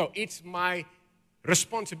 No, it's my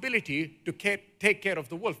responsibility to take care of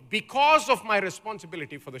the wolf because of my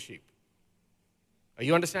responsibility for the sheep. Are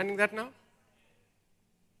you understanding that now?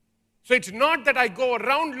 So it's not that I go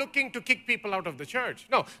around looking to kick people out of the church.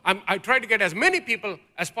 No, I try to get as many people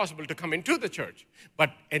as possible to come into the church. But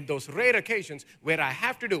in those rare occasions where I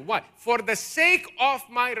have to do what? For the sake of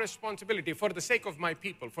my responsibility, for the sake of my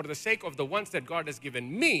people, for the sake of the ones that God has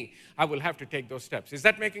given me, I will have to take those steps. Is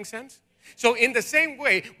that making sense? So in the same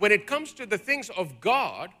way, when it comes to the things of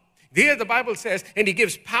God, here the Bible says, and He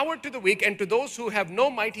gives power to the weak, and to those who have no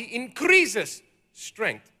might, He increases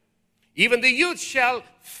strength. Even the youth shall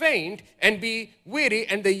faint and be weary,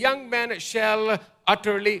 and the young man shall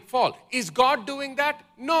utterly fall. Is God doing that?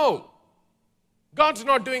 No. God's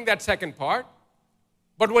not doing that second part.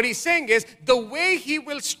 But what He's saying is, the way He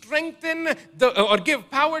will strengthen or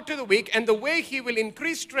give power to the weak, and the way He will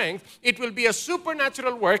increase strength, it will be a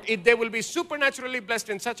supernatural work. They will be supernaturally blessed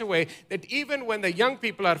in such a way that even when the young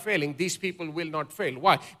people are failing, these people will not fail.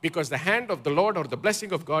 Why? Because the hand of the Lord or the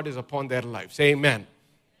blessing of God is upon their lives. Say amen.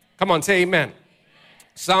 Come on, say amen.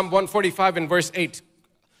 Psalm 145 and verse 8.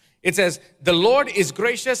 It says, the Lord is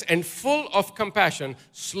gracious and full of compassion,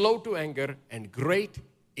 slow to anger, and great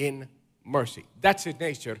in mercy. That's His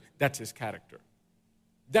nature. That's His character.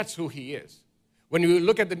 That's who He is. When you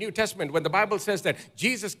look at the New Testament, when the Bible says that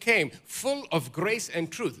Jesus came full of grace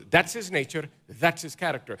and truth, that's His nature, that's His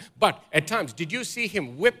character. But at times, did you see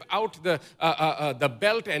Him whip out the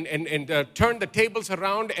belt and turn the tables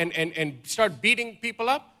around and start beating people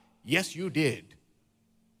up? Yes, you did.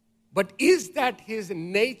 But is that His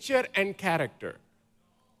nature and character?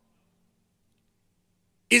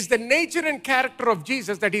 Is the nature and character of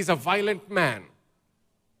Jesus that He's a violent man?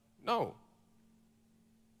 No.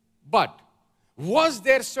 But was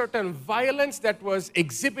there certain violence that was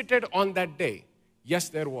exhibited on that day? Yes,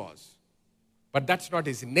 there was. But that's not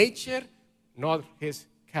His nature nor His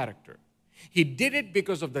character. He did it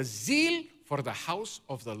because of the zeal for the house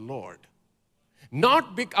of the Lord,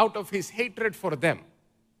 not out of His hatred for them.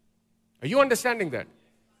 Are you understanding that?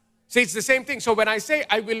 See, it's the same thing. So when I say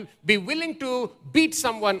I will be willing to beat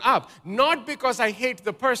someone up, not because I hate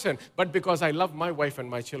the person, but because I love my wife and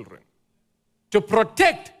my children. To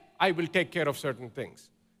protect, I will take care of certain things,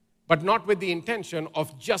 but not with the intention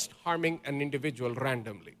of just harming an individual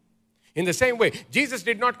randomly. In the same way, Jesus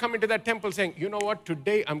did not come into that temple saying, you know what,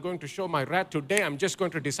 today I'm going to show my wrath. Today I'm just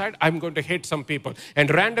going to decide I'm going to hate some people. And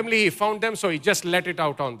randomly He found them, so He just let it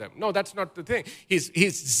out on them. No, that's not the thing. His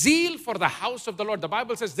zeal for the house of the Lord, the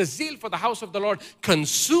Bible says the zeal for the house of the Lord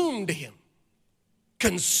consumed Him.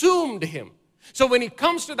 Consumed Him. So when He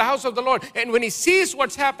comes to the house of the Lord and when He sees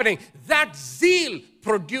what's happening, that zeal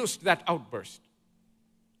produced that outburst.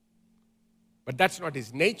 But that's not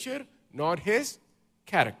His nature nor His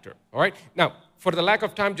character. All right? Now, for the lack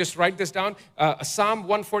of time, just write this down. Psalm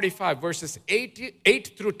 145, verses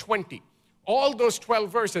 8 through 20. All those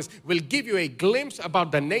 12 verses will give you a glimpse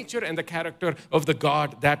about the nature and the character of the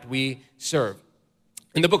God that we serve.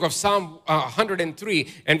 In the book of Psalm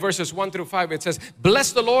 103 and verses 1 through 5, it says,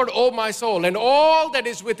 bless the Lord, O my soul, and all that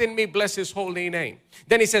is within me, bless His holy name.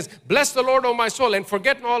 Then he says, bless the Lord, O my soul, and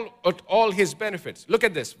forget all His benefits. Look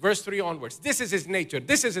at this, verse 3 onwards. This is His nature.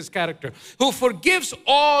 This is His character. Who forgives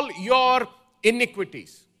all your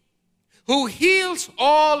iniquities. Who heals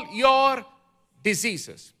all your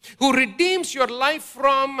diseases. Who redeems your life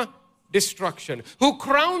from destruction. Who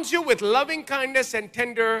crowns you with loving kindness and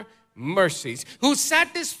tender mercies, who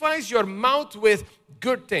satisfies your mouth with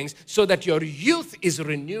good things so that your youth is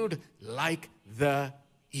renewed like the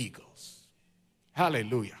eagles.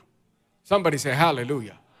 Hallelujah. Somebody say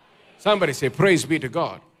hallelujah. Somebody say praise be to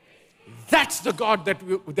God. That's the God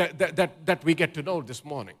that we get to know this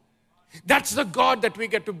morning. That's the God that we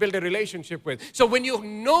get to build a relationship with. So when you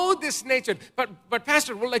know this nature, but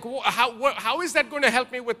Pastor, well, like, how is that going to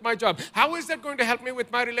help me with my job? How is that going to help me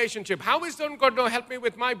with my relationship? How is that going to help me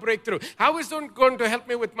with my breakthrough? How is that going to help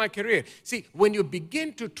me with my career? See, when you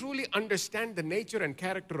begin to truly understand the nature and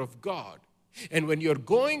character of God, And when you're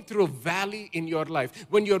going through a valley in your life,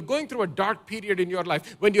 when you're going through a dark period in your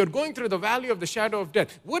life, when you're going through the valley of the shadow of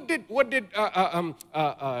death, what did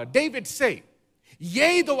David say?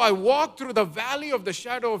 Yea, though I walk through the valley of the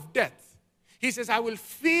shadow of death, he says, I will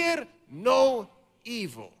fear no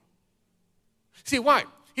evil. See, why?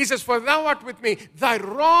 He says, for thou art with me, thy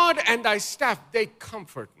rod and thy staff, they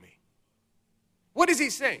comfort me. What is he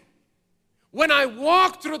saying? When I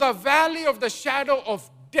walk through the valley of the shadow of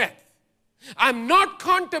death, I'm not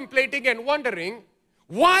contemplating and wondering,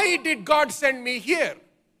 why did God send me here?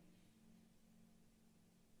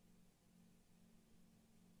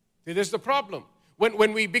 See, this is the problem.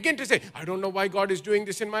 When we begin to say, I don't know why God is doing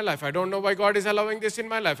this in my life. I don't know why God is allowing this in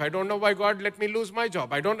my life. I don't know why God let me lose my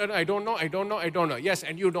job. I don't know. Yes,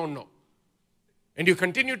 and you don't know. And you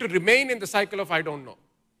continue to remain in the cycle of I don't know.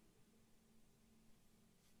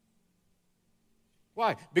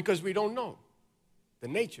 Why? Because we don't know the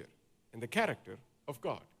nature and the character of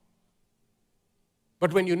God.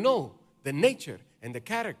 But when you know the nature and the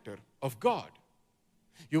character of God,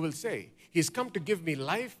 you will say, He's come to give me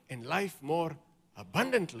life and life more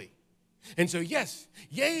abundantly. And so, yes,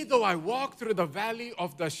 yea, though I walk through the valley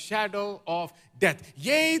of the shadow of death,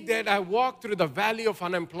 yea, that I walk through the valley of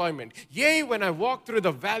unemployment, yea, when I walk through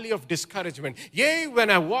the valley of discouragement, yea,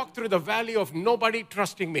 when I walk through the valley of nobody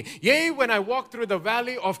trusting me, yea, when I walk through the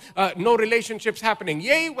valley of no relationships happening,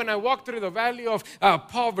 yea, when I walk through the valley of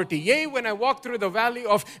poverty, yea, when I walk through the valley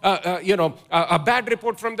of, a bad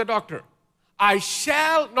report from the doctor, I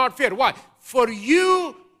shall not fear. Why? For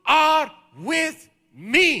you are with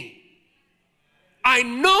me. I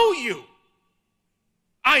know you.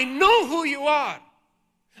 I know who you are.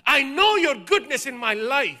 I know your goodness in my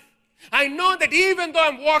life. I know that even though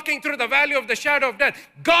I'm walking through the valley of the shadow of death,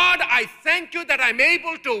 God, I thank you that I'm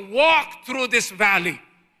able to walk through this valley.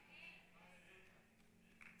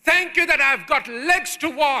 Thank you that I've got legs to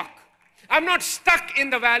walk. I'm not stuck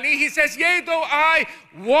in the valley. He says, yea, though I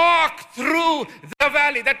walk through the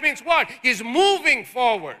valley. That means what? He's moving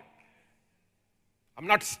forward. I'm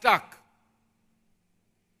not stuck.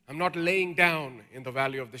 I'm not laying down in the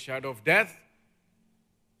valley of the shadow of death.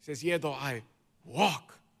 He says, yea, though I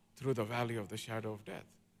walk through the valley of the shadow of death.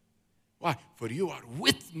 Why? For you are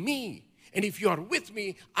with me. And if you are with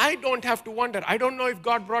me, I don't have to wonder. I don't know if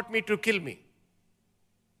God brought me to kill me.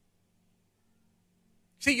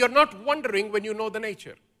 See, you're not wondering when you know the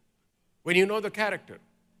nature, when you know the character.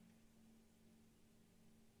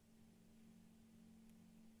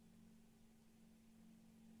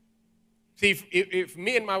 See, if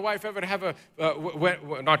me and my wife ever have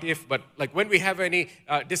not if, but like when we have any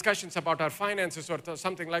discussions about our finances or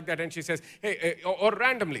something like that, and she says, hey, or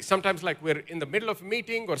randomly, sometimes like we're in the middle of a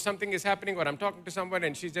meeting or something is happening or I'm talking to someone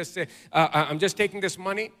and she just say, I'm just taking this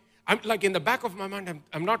money. I'm like in the back of my mind,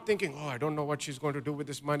 I'm not thinking, I don't know what she's going to do with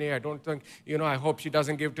this money. I don't think, I hope she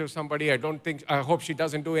doesn't give to somebody. I hope she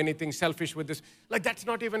doesn't do anything selfish with this. Like that's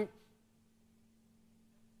not even,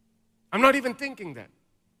 I'm not even thinking that.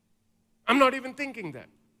 I'm not even thinking that.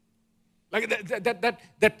 Like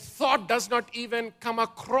that thought does not even come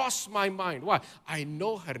across my mind. Why? I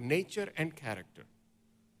know her nature and character.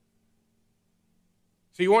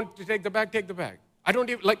 So you want to take the bag? Take the bag. I don't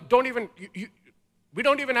even, we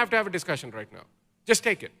don't even have to have a discussion right now. Just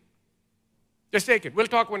take it. Just take it. We'll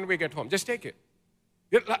talk when we get home. Just take it.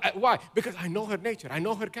 Why? Because I know her nature. I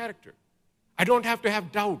know her character. I don't have to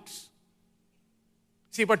have doubts.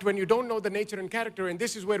 See, but when you don't know the nature and character, and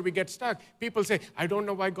this is where we get stuck, people say, I don't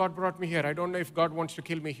know why God brought me here. I don't know if God wants to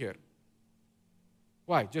kill me here.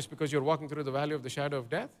 Why? Just because you're walking through the valley of the shadow of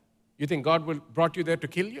death? You think God brought you there to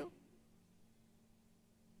kill you?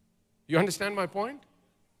 You understand my point?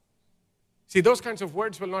 See, those kinds of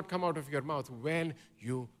words will not come out of your mouth when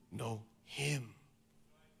you know Him.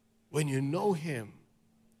 When you know Him.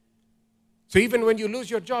 So even when you lose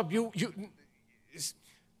your job,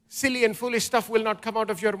 silly and foolish stuff will not come out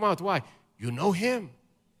of your mouth. Why? You know Him.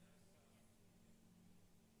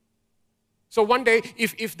 So one day,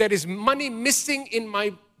 if there is money missing in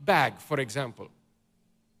my bag, for example,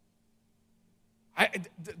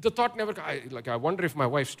 the thought never, I wonder if my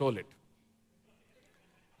wife stole it.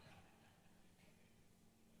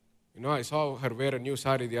 I saw her wear a new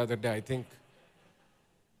sari the other day, I think.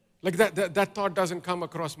 Like that thought doesn't come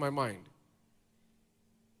across my mind.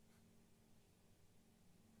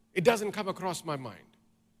 It doesn't come across my mind.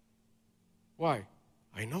 Why?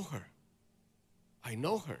 I know her. I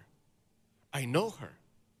know her. I know her.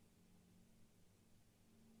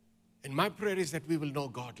 And my prayer is that we will know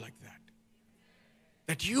God like that.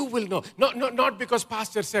 That you will know. Not because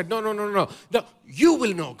pastor said, no. You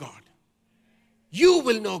will know God. You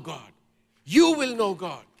will know God. You will know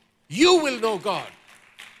God. You will know God.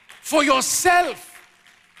 For yourself.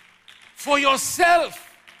 For yourself.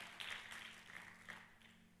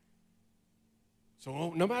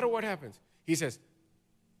 So no matter what happens, he says,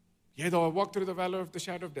 yea, though I walk through the valley of the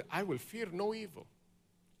shadow of death, I will fear no evil.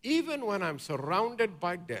 Even when I'm surrounded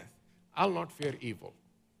by death, I'll not fear evil.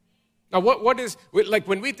 Now, what is, like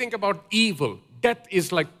when we think about evil, death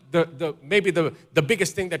is like maybe the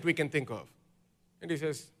biggest thing that we can think of. And he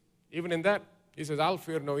says, even in that, he says, I'll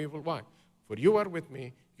fear no evil. Why? For you are with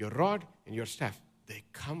me, your rod and your staff, they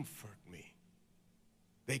comfort me.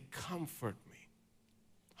 They comfort me.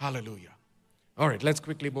 Hallelujah. All right, let's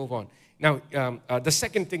quickly move on. Now, the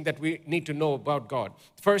second thing that we need to know about God,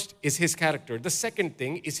 first is his character. The second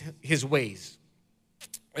thing is his ways.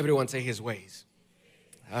 Everyone say his ways.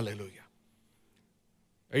 Hallelujah.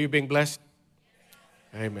 Are you being blessed?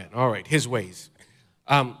 Amen. All right, his ways.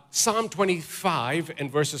 Psalm 25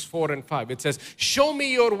 and verses 4 and 5. It says, show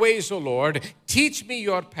me your ways, O Lord. Teach me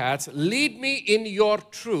your paths. Lead me in your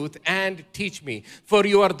truth and teach me. For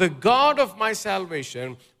you are the God of my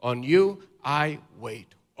salvation. On you I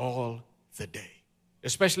wait all the day.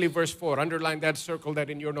 Especially verse 4. Underline that, circle that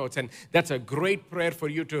in your notes. And that's a great prayer for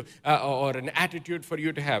you to, or an attitude for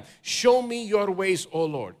you to have. Show me your ways, O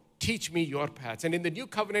Lord. Teach me your paths. And in the new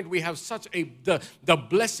covenant, we have such the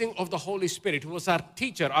blessing of the Holy Spirit, who was our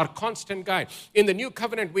teacher, our constant guide. In the new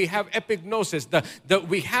covenant, we have epignosis.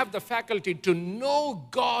 We have the faculty to know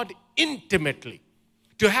God intimately,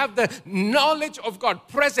 to have the knowledge of God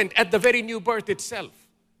present at the very new birth itself.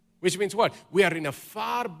 Which means what? We are in a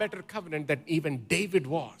far better covenant than even David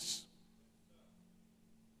was.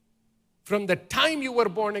 From the time you were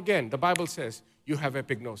born again, the Bible says, you have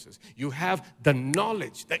epignosis. You have the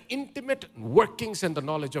knowledge, the intimate workings and the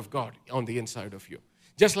knowledge of God on the inside of you.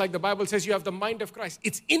 Just like the Bible says, you have the mind of Christ.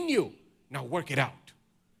 It's in you. Now work it out.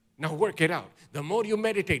 Now work it out. The more you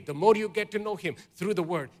meditate, the more you get to know him through the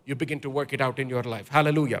word, you begin to work it out in your life.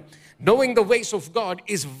 Hallelujah. Knowing the ways of God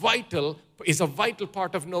is a vital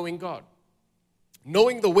part of knowing God.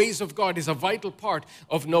 Knowing the ways of God is a vital part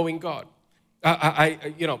of knowing God.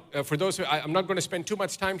 For those who, I'm not going to spend too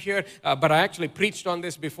much time here, but I actually preached on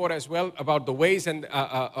this before as well about the ways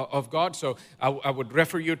of God. So I would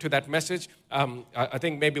refer you to that message. I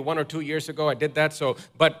think maybe 1 or 2 years ago I did that.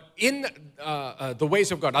 But in the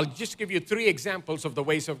ways of God, I'll just give you 3 examples of the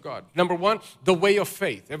ways of God. Number 1, the way of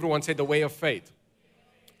faith. Everyone say the way of faith.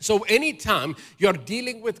 So anytime you're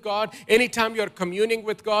dealing with God, anytime you're communing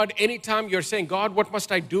with God, anytime you're saying, God, what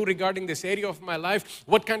must I do regarding this area of my life?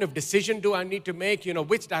 What kind of decision do I need to make?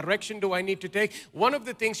 Which direction do I need to take? One of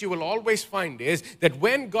the things you will always find is that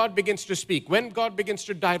when God begins to speak, when God begins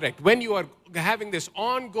to direct, when you are having this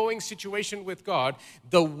ongoing situation with God,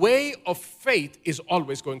 the way of faith is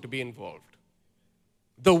always going to be involved.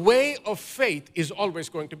 The way of faith is always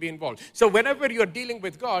going to be involved. So whenever you're dealing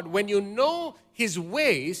with God, when you know his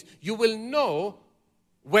ways, you will know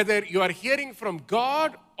whether you are hearing from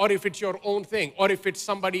God or if it's your own thing or if it's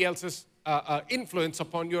somebody else's influence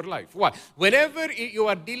upon your life. Why? Whenever you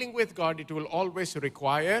are dealing with God, it will always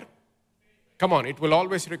require, it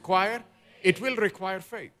will require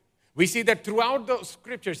faith. We see that throughout the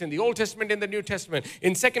scriptures, in the Old Testament, in the New Testament,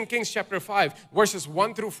 in 2 Kings chapter 5, verses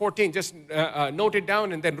 1 through 14, just note it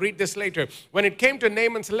down and then read this later. When it came to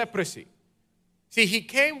Naaman's leprosy, see, he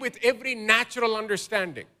came with every natural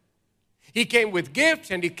understanding. He came with gifts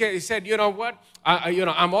and he said, you know what,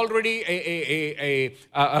 I'm already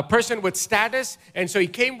a person with status. And so he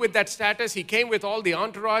came with that status. He came with all the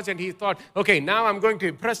entourage and he thought, okay, now I'm going to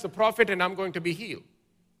impress the prophet and I'm going to be healed.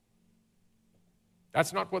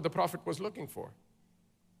 That's not what the prophet was looking for.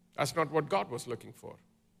 That's not what God was looking for.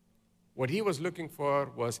 What he was looking for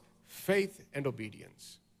was faith and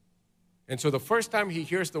obedience. And so the first time he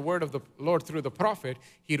hears the word of the Lord through the prophet,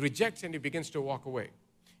 he rejects and he begins to walk away.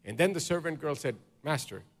 And then the servant girl said,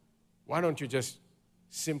 Master, why don't you just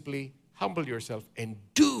simply humble yourself and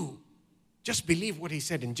just believe what he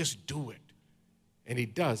said and just do it. And he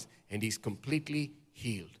does, and he's completely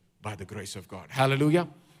healed by the grace of God. Hallelujah.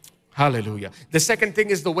 Hallelujah. The second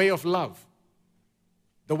thing is the way of love.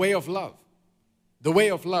 The way of love. The way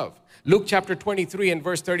of love. Luke chapter 23 and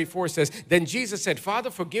verse 34 says, Then Jesus said, Father,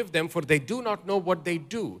 forgive them, for they do not know what they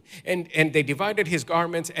do. And they divided his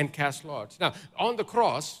garments and cast lots. Now, on the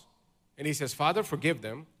cross, and he says, Father, forgive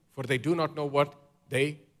them, for they do not know what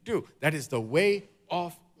they do. That is the way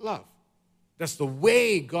of love. That's the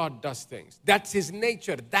way God does things. That's his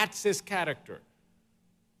nature. That's his character.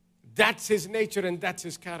 That's his nature and that's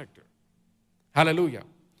his character. Hallelujah.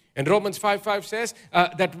 And Romans 5:5 says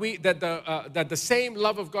that the same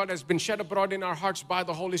love of God has been shed abroad in our hearts by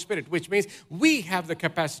the Holy Spirit, which means we have the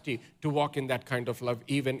capacity to walk in that kind of love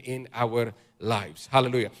even in our lives.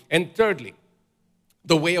 Hallelujah. And thirdly,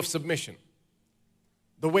 the way of submission.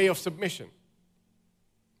 The way of submission.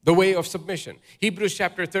 The way of submission. Hebrews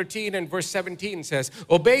chapter 13 and verse 17 says,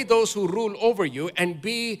 obey those who rule over you and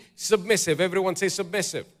be submissive. Everyone say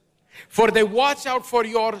submissive. For they watch out for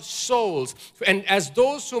your souls, and as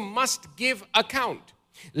those who must give account.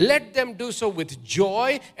 Let them do so with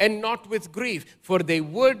joy and not with grief, for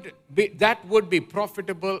that would be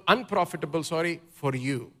unprofitable for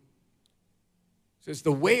you. So it's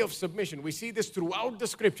the way of submission. We see this throughout the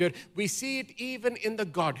scripture. We see it even in the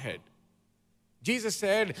Godhead. Jesus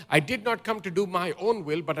said, I did not come to do my own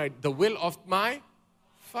will, but the will of my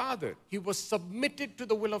Father. He was submitted to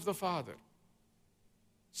the will of the Father.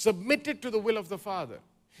 Submitted to the will of the Father.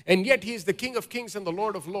 And yet He is the King of Kings and the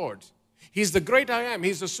Lord of Lords. He's the great I am.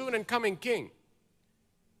 He's the soon and coming King.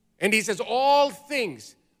 And He says all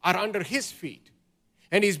things are under His feet.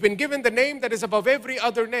 And He's been given the name that is above every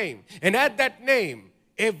other name. And at that name,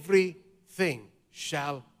 everything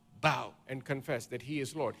shall bow and confess that He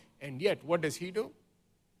is Lord. And yet, what does He do?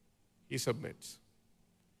 He submits.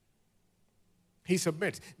 He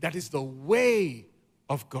submits. That is the way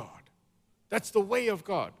of God. That's the way of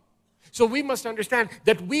God. So we must understand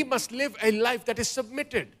that we must live a life that is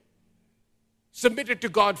submitted. Submitted to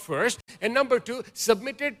God first. And number two,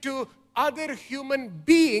 submitted to other human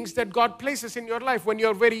beings that God places in your life. When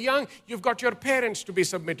you're very young, you've got your parents to be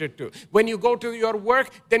submitted to. When you go to your work,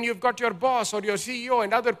 then you've got your boss or your CEO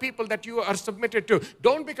and other people that you are submitted to.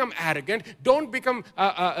 Don't become arrogant. Don't become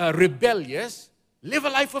rebellious. Live a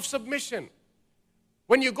life of submission.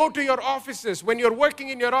 When you go to your offices, when you're working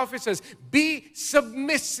in your offices, be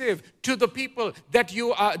submissive to the people that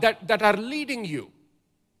you are that are leading you.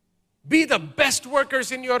 Be the best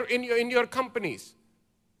workers in your companies.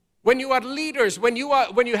 When you are leaders, when you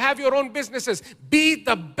have your own businesses, be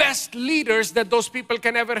the best leaders that those people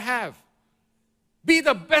can ever have. Be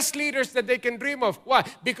the best leaders that they can dream of. Why?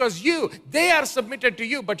 Because they are submitted to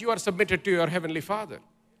you, but you are submitted to your Heavenly Father.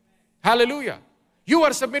 Hallelujah. You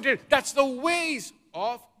are submitted. That's the ways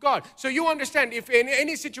of God. So you understand, if in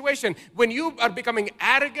any situation, when you are becoming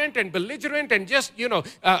arrogant and belligerent and just,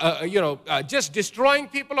 just destroying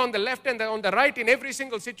people on the left and on the right in every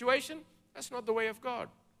single situation, that's not the way of God.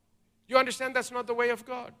 You understand that's not the way of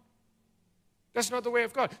God. That's not the way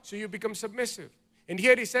of God. So you become submissive. And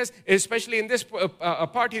here he says, especially in this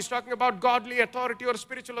part, he's talking about godly authority or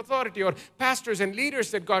spiritual authority or pastors and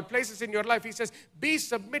leaders that God places in your life. He says, be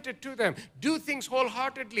submitted to them. Do things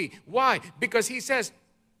wholeheartedly. Why? Because he says,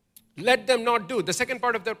 let them not do. The second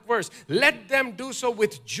part of that verse, let them do so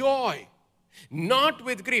with joy, not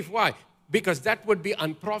with grief. Why? Because that would be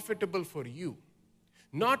unprofitable for you.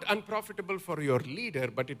 Not unprofitable for your leader,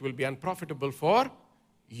 but it will be unprofitable for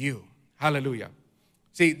you. Hallelujah.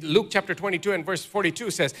 See, Luke chapter 22 and verse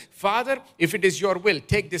 42 says, Father, if it is your will,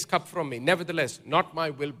 take this cup from me. Nevertheless, not my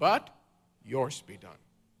will, but yours be done.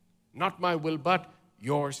 Not my will, but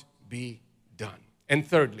yours be done. And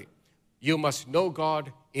thirdly, you must know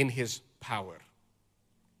God in His power.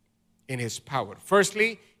 In His power.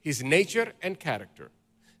 Firstly, His nature and character.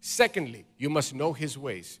 Secondly, you must know His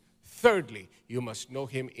ways. Thirdly, you must know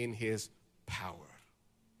Him in His power.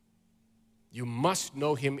 You must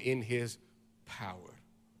know Him in His power.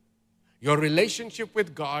 Your relationship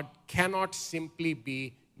with God cannot simply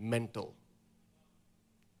be mental.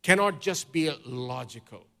 Cannot just be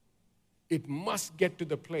logical. It must get to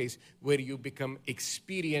the place where you become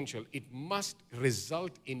experiential. It must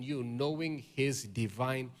result in you knowing His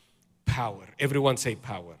divine power. Everyone say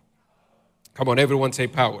power. Come on, everyone say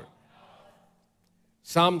power.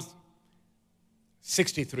 Psalms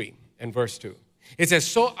 63 and verse 2. It says,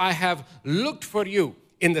 so I have looked for you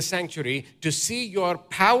in the sanctuary to see your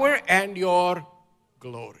power and your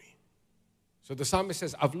glory. So the psalmist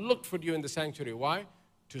says, I've looked for you in the sanctuary. Why?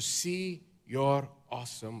 To see your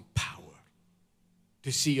awesome power.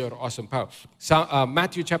 To see your awesome power. So,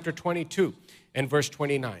 Matthew chapter 22 and verse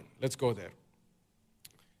 29. Let's go there.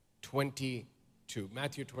 22.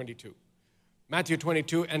 Matthew 22. Matthew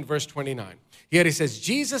 22 and verse 29. Here it says,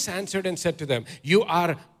 Jesus answered and said to them, you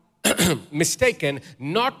are mistaken,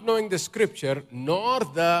 not knowing the scripture, nor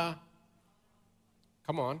the,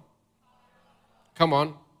 come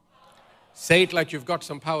on, say it like you've got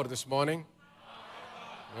some power this morning.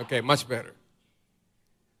 Okay, much better.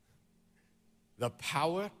 The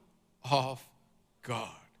power of God.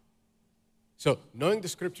 So knowing the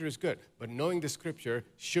scripture is good, but knowing the scripture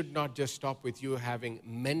should not just stop with you having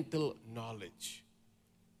mental knowledge.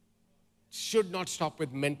 should not stop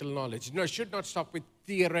with mental knowledge. No, it should not stop with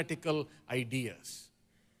theoretical ideas.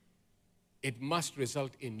 It must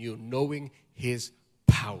result in you knowing His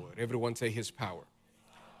power. Everyone say His power.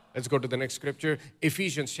 Let's go to the next scripture.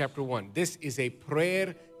 Ephesians chapter 1. This is a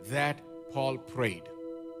prayer that Paul prayed.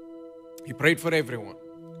 He prayed for everyone.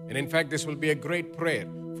 And in fact, this will be a great prayer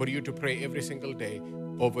for you to pray every single day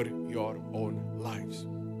over your own lives.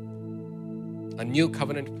 A new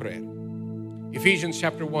covenant prayer. Ephesians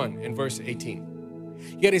chapter 1 and verse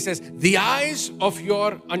 18. Here it says, the eyes of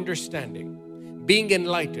your understanding being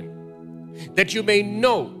enlightened, that you may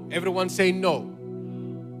know. Everyone say know.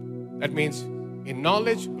 That means in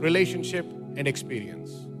knowledge, relationship, and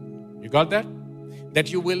experience. You got that?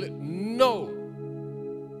 That you will know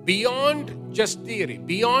beyond just theory,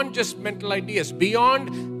 beyond just mental ideas,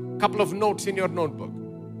 beyond a couple of notes in your notebook,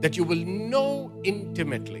 that you will know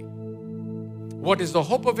intimately what is the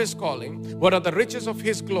hope of His calling, what are the riches of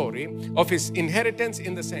His glory, of His inheritance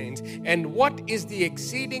in the saints, and what is the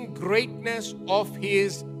exceeding greatness of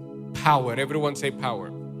His power. Everyone say power.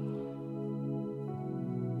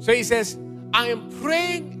 So he says, I am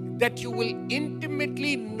praying that you will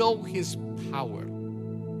intimately know His power.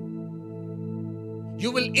 You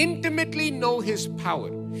will intimately know His power.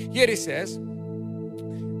 Here he says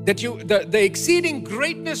that the exceeding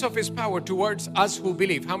greatness of His power towards us who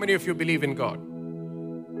believe. How many of you believe in God?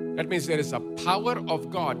 That means there is a power of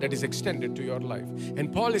God that is extended to your life.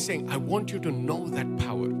 And Paul is saying, I want you to know that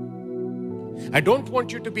power. I don't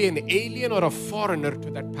want you to be an alien or a foreigner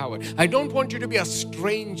to that power. I don't want you to be a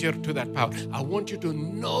stranger to that power. I want you to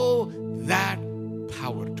know that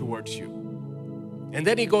power towards you. And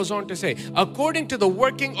then he goes on to say, according to the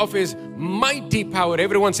working of His mighty power.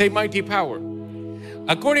 Everyone say mighty power.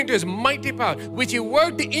 According to His mighty power, which He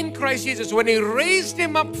worked in Christ Jesus when He raised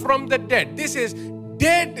Him up from the dead. This is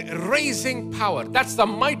dead raising power. That's the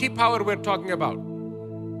mighty power we're talking about.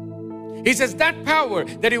 He says that power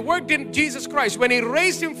that He worked in Jesus Christ when He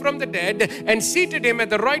raised Him from the dead and seated Him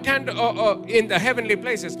at the right hand in the heavenly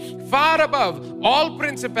places, far above all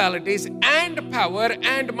principalities and power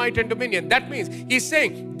and might and dominion. That means He's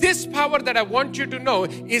saying this power that I want you to know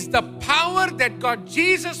is the power that got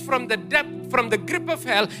Jesus from the depth, from the grip of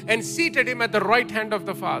hell, and seated Him at the right hand of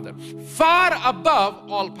the Father, far above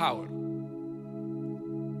all power.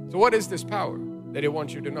 So what is this power that He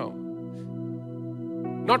wants you to know?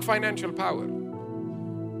 Not financial power,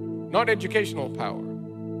 not educational power,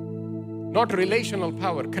 not relational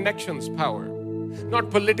power, connections power,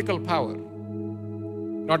 not political power,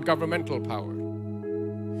 not governmental power.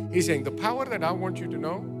 He's saying the power that I want you to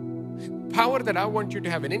know, power that I want you to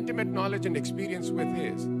have an intimate knowledge and experience with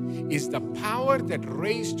is the power that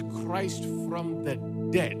raised Christ from the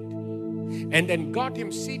dead and then got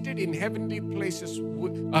Him seated in heavenly places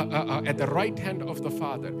at the right hand of the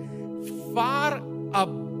Father, far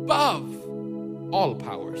above all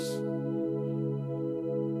powers.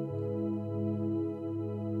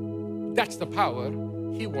 That's the power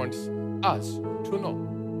He wants us to know.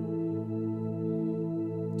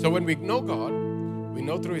 So when we know God, we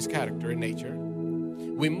know through His character and nature.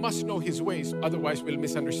 We must know His ways, otherwise we'll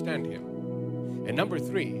misunderstand Him. And number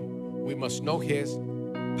 3, we must know His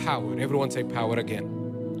power. Everyone say power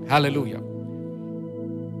again. Hallelujah.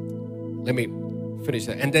 Let me finish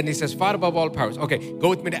that. And then he says, far above all powers. Okay, go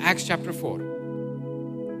with me to Acts chapter 4.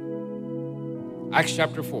 Acts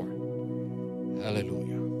chapter 4.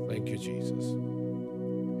 Hallelujah. Thank you, Jesus.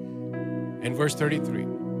 And verse 33.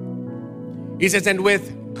 He says, and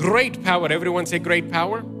with great power, everyone say great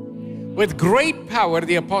power. With great power,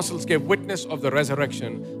 the apostles gave witness of the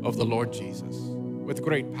resurrection of the Lord Jesus. With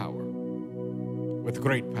great power. With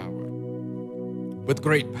great power. With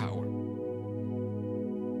great power.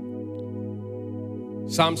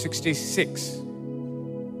 Psalm 66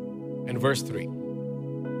 and verse 3.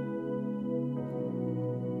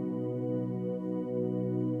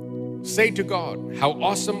 Say to God, how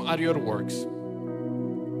awesome are your works.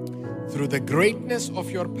 Through the greatness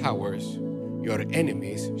of your powers, your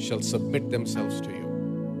enemies shall submit themselves to you.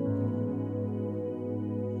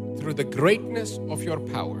 Through the greatness of your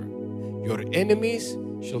power, your enemies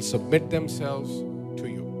shall submit themselves to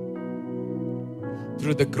you.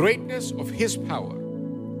 Through the greatness of His power,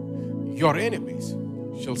 your enemies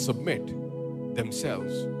shall submit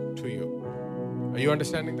themselves to you. Are you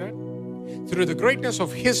understanding that? Through the greatness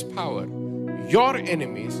of His power, your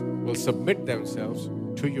enemies will submit themselves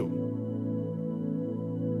to you.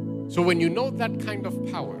 So when you know that kind of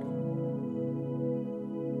power,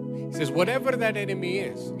 He says, whatever that enemy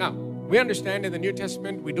is. Now, we understand in the New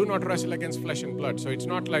Testament, we do not wrestle against flesh and blood. So it's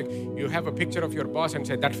not like you have a picture of your boss and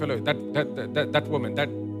say, that fellow, that woman, that,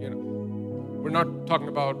 you know. We're not talking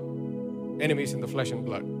about enemies in the flesh and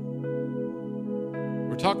blood.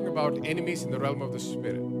 We're talking about enemies in the realm of the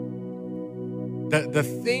spirit. The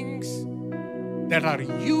things that are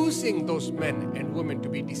using those men and women to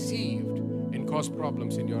be deceived and cause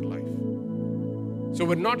problems in your life. So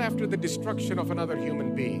we're not after the destruction of another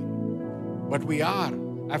human being, but we are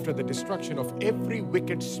after the destruction of every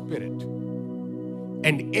wicked spirit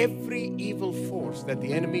and every evil force that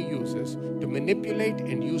the enemy uses to manipulate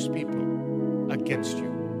and use people against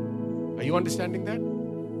you. Are you understanding that?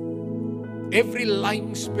 Every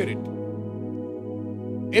lying spirit,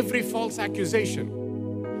 every false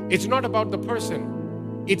accusation, it's not about the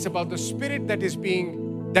person, it's about the spirit that is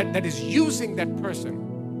using that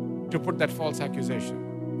person to put that false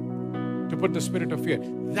accusation, to put the spirit of fear.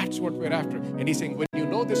 That's what we're after. And he's saying, when you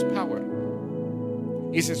know this power,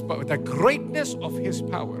 he says, but with the greatness of his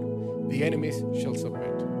power, the enemies shall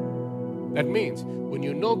submit. That means when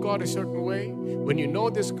you know God a certain way, when you know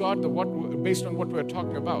this God, based on what we're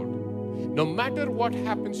talking about, no matter what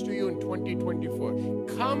happens to you in 2024,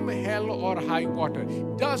 come hell or high water,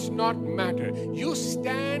 does not matter. You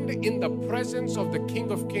stand in the presence of the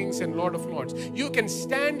King of Kings and Lord of Lords. You can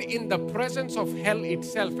stand in the presence of hell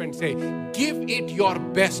itself and say, give it your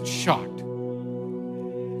best shot.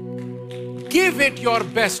 Give it your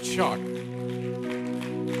best shot.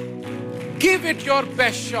 Give it your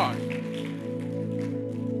best shot.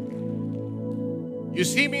 You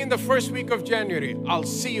see me in the first week of January, I'll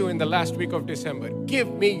see you in the last week of December. Give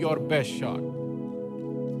me your best shot.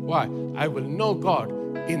 Why? I will know God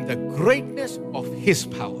in the greatness of his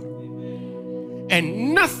power.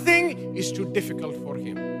 And nothing is too difficult for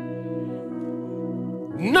him.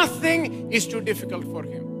 Nothing is too difficult for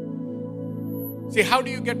him. See, how do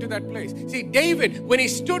you get to that place? See, David, when he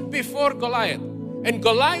stood before Goliath, and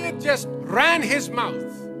Goliath just ran his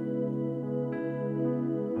mouth,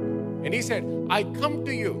 and he said, I come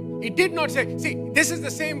to you. He did not say, see, this is the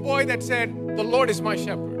same boy that said, the Lord is my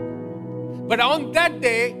shepherd. But on that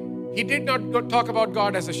day, he did not talk about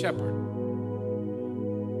God as a shepherd.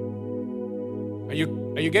 Are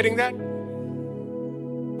you getting that?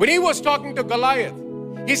 When he was talking to Goliath,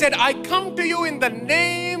 he said, I come to you in the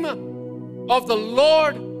name of the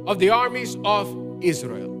Lord of the armies of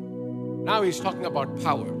Israel. Now he's talking about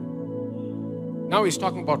power. Now he's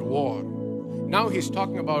talking about war. Now he's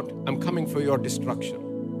talking about, I'm coming for your destruction.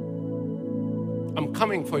 I'm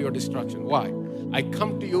coming for your destruction. Why? I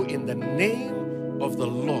come to you in the name of the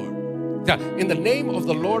Lord. In the name of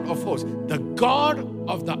the Lord of hosts, the God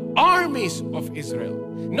of the armies of Israel.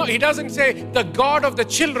 No, he doesn't say the God of the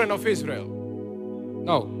children of Israel.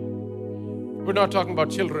 No, we're not talking about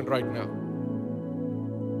children right now.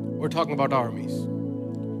 We're talking about armies.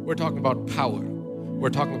 We're talking about power. We're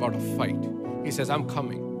talking about a fight. He says, I'm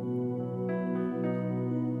coming.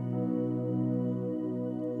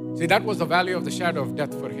 See, that was the valley of the shadow of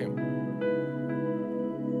death for him.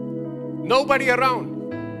 Nobody around.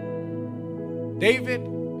 David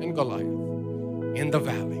and Goliath in the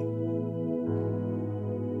valley.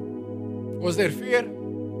 Was there fear?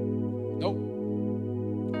 No.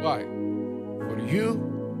 Why? For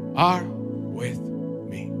you are with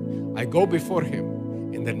me. I go before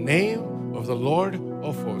him in the name of the Lord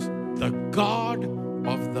of hosts, the God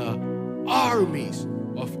of the armies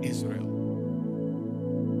of Israel.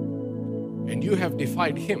 And you have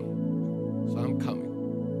defied him, so I'm coming.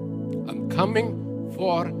 I'm coming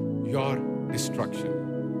for your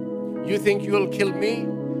destruction. You think you'll kill me?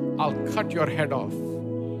 I'll cut your head off.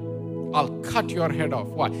 I'll cut your head off.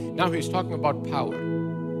 Why? Now he's talking about power.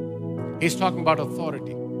 He's talking about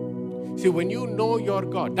authority. See, when you know your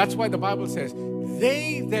God, that's why the Bible says,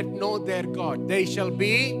 they that know their God, they shall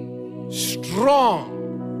be strong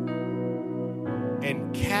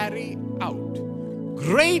and carry out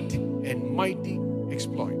great and mighty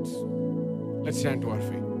exploits. Let's stand to our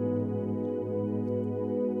feet.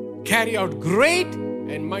 Carry out great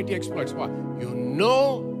and mighty exploits. Why? You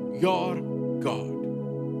know your God.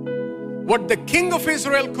 What the king of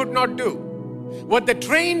Israel could not do, what the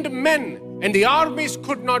trained men and the armies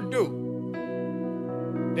could not do,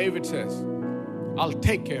 David says, I'll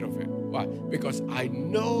take care of it. Why? Because I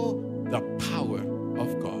know the power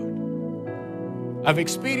of God. I've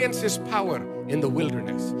experienced his power in the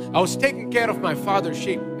wilderness. I was taking care of my father's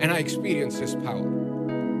sheep and I experienced his power.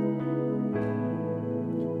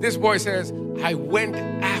 This boy says, I went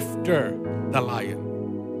after the lion.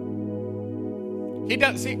 He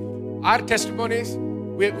does, see, our testimonies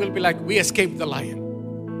will be like, we escaped the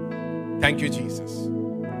lion. Thank you, Jesus.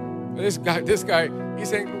 This guy, he's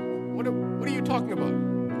saying, what are you talking about?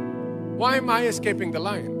 Why am I escaping the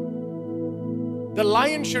lion? The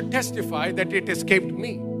lion should testify that it escaped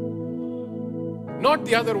me, not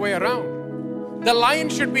the other way around. The lion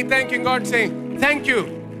should be thanking God, saying, thank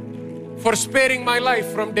you for sparing my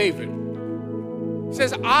life from David. He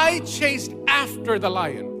says, I chased after the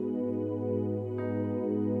lion.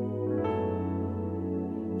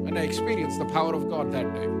 And I experienced the power of God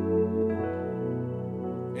that day.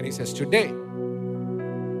 And he says, today,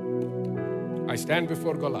 I stand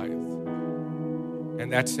before Goliath,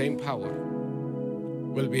 and that same power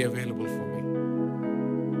will be available for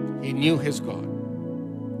me. He knew his God.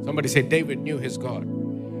 Somebody say, David knew his God.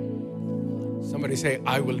 Somebody say,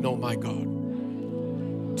 I will know my God.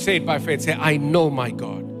 Say it by faith. Say, I know my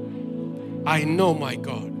God. I know my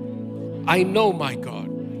God. I know my God.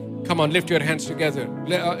 Come on, lift your hands together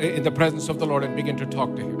in the presence of the Lord and begin to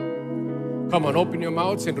talk to Him. Come on, open your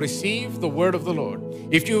mouths and receive the word of the Lord.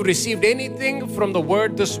 If you received anything from the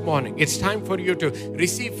word this morning, it's time for you to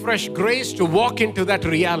receive fresh grace to walk into that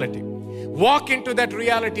reality. Walk into that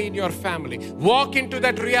reality in your family. Walk into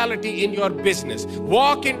that reality in your business.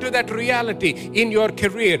 Walk into that reality in your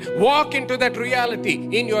career. Walk into that reality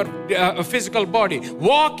in your physical body.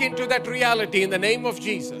 Walk into that reality in the name of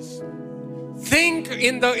Jesus. Think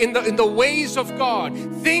in the ways of God.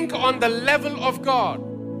 Think on the level of God.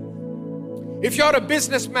 If you're a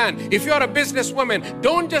businessman, if you're a businesswoman,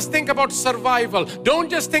 don't just think about survival. Don't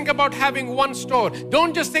just think about having one store.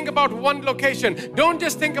 Don't just think about one location. Don't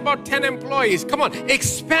just think about 10 employees. Come on,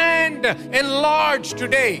 expand, enlarge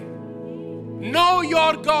today. Know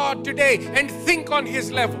your God today and think on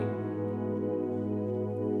His level.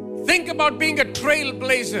 Think about being a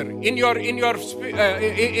trailblazer in your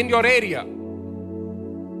area.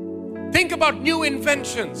 Think about new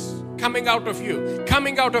inventions coming out of you,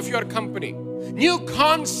 coming out of your company. New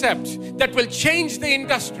concepts that will change the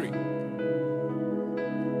industry.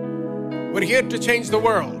 We're here to change the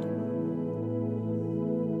world.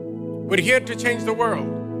 We're here to change the world.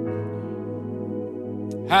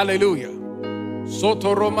 Hallelujah.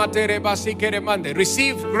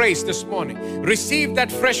 Receive grace this morning. Receive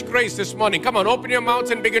that fresh grace this morning. Come on, open your mouths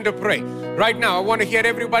and begin to pray. Right now, I want to hear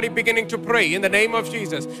everybody beginning to pray in the name of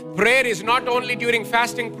Jesus. Prayer is not only during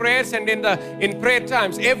fasting prayers and in prayer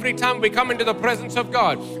times. Every time we come into the presence of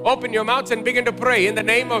God, open your mouths and begin to pray in the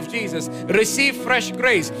name of Jesus. Receive fresh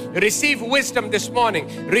grace. Receive wisdom this morning.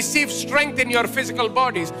 Receive strength in your physical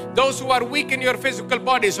bodies. Those who are weak in your physical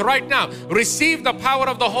bodies, right now, receive the power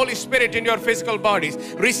of the Holy Spirit in your physical bodies.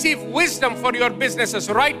 Receive wisdom for your businesses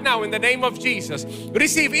right now in the name of Jesus.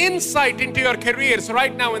 Receive insight into your careers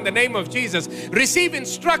right now in the name of Jesus. Receive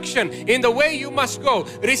instruction in the way you must go.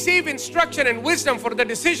 Receive instruction and wisdom for the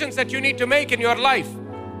decisions that you need to make in your life.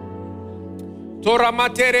 Tora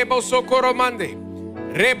matere bo sokoromande.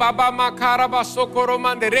 Rebaba makaraba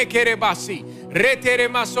sokoromande rekerebasi. Retere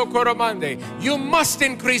masokoromande. You must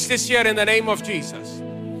increase this year in the name of Jesus.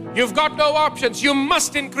 You've got no options. You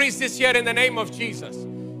must increase this year in the name of Jesus.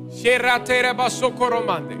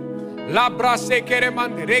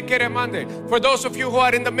 For those of you who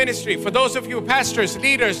are in the ministry, for those of you pastors,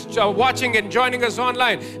 leaders watching and joining us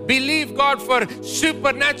online, believe God for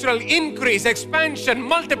supernatural increase, expansion,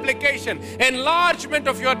 multiplication, enlargement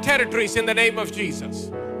of your territories in the name of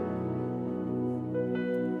Jesus.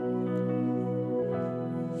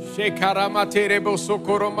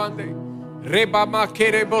 Reba ma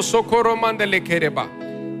kerebo sokoro mandele kereba.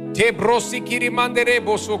 Te brosi kiri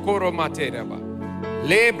manderebo sokoro matereba.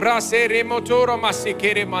 Le brase remotoro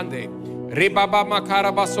masikere mande. Reba ba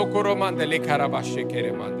makaraba sokoro mandele karaba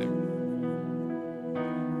shekere mande.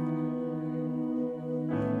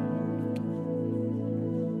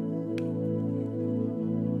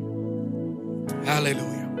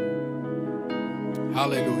 Hallelujah.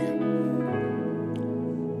 Hallelujah.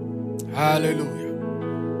 Hallelujah.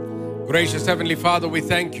 Gracious Heavenly Father, we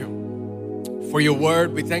thank you for your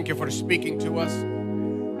word. We thank you for speaking to us.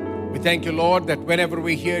 We thank you, Lord, that whenever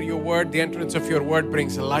we hear your word, the entrance of your word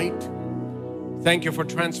brings light. Thank you for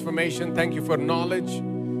transformation. Thank you for knowledge.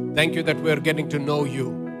 Thank you that we're getting to know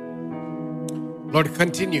you. Lord,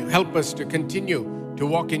 help us to continue to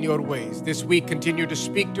walk in your ways. This week, continue to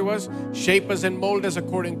speak to us, shape us and mold us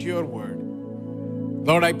according to your word.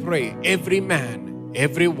 Lord, I pray every man,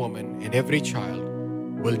 every woman, and every child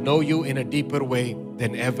will know you in a deeper way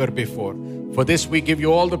than ever before. For this we give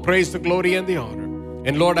you all the praise, the glory, and the honor.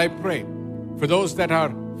 And Lord, I pray for those that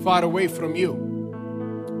are far away from you,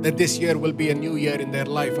 that this year will be a new year in their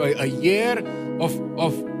life, a year of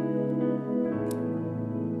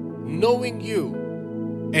knowing you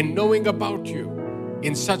and knowing about you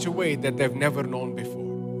in such a way that they've never known before.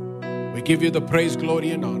 We give you the praise,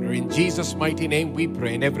 glory, and honor. In Jesus' mighty name we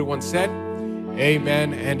pray. And everyone said,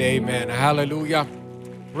 amen and amen. Hallelujah.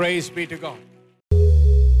 Praise be to God.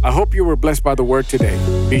 I hope you were blessed by the word today.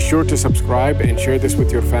 Be sure to subscribe and share this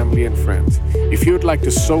with your family and friends. If you would like to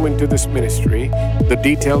sow into this ministry, the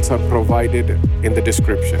details are provided in the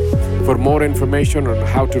description. For more information on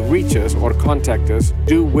how to reach us or contact us,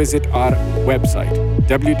 do visit our website,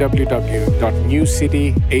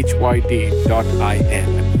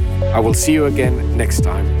 www.newcityhyd.in. I will see you again next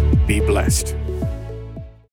time. Be blessed.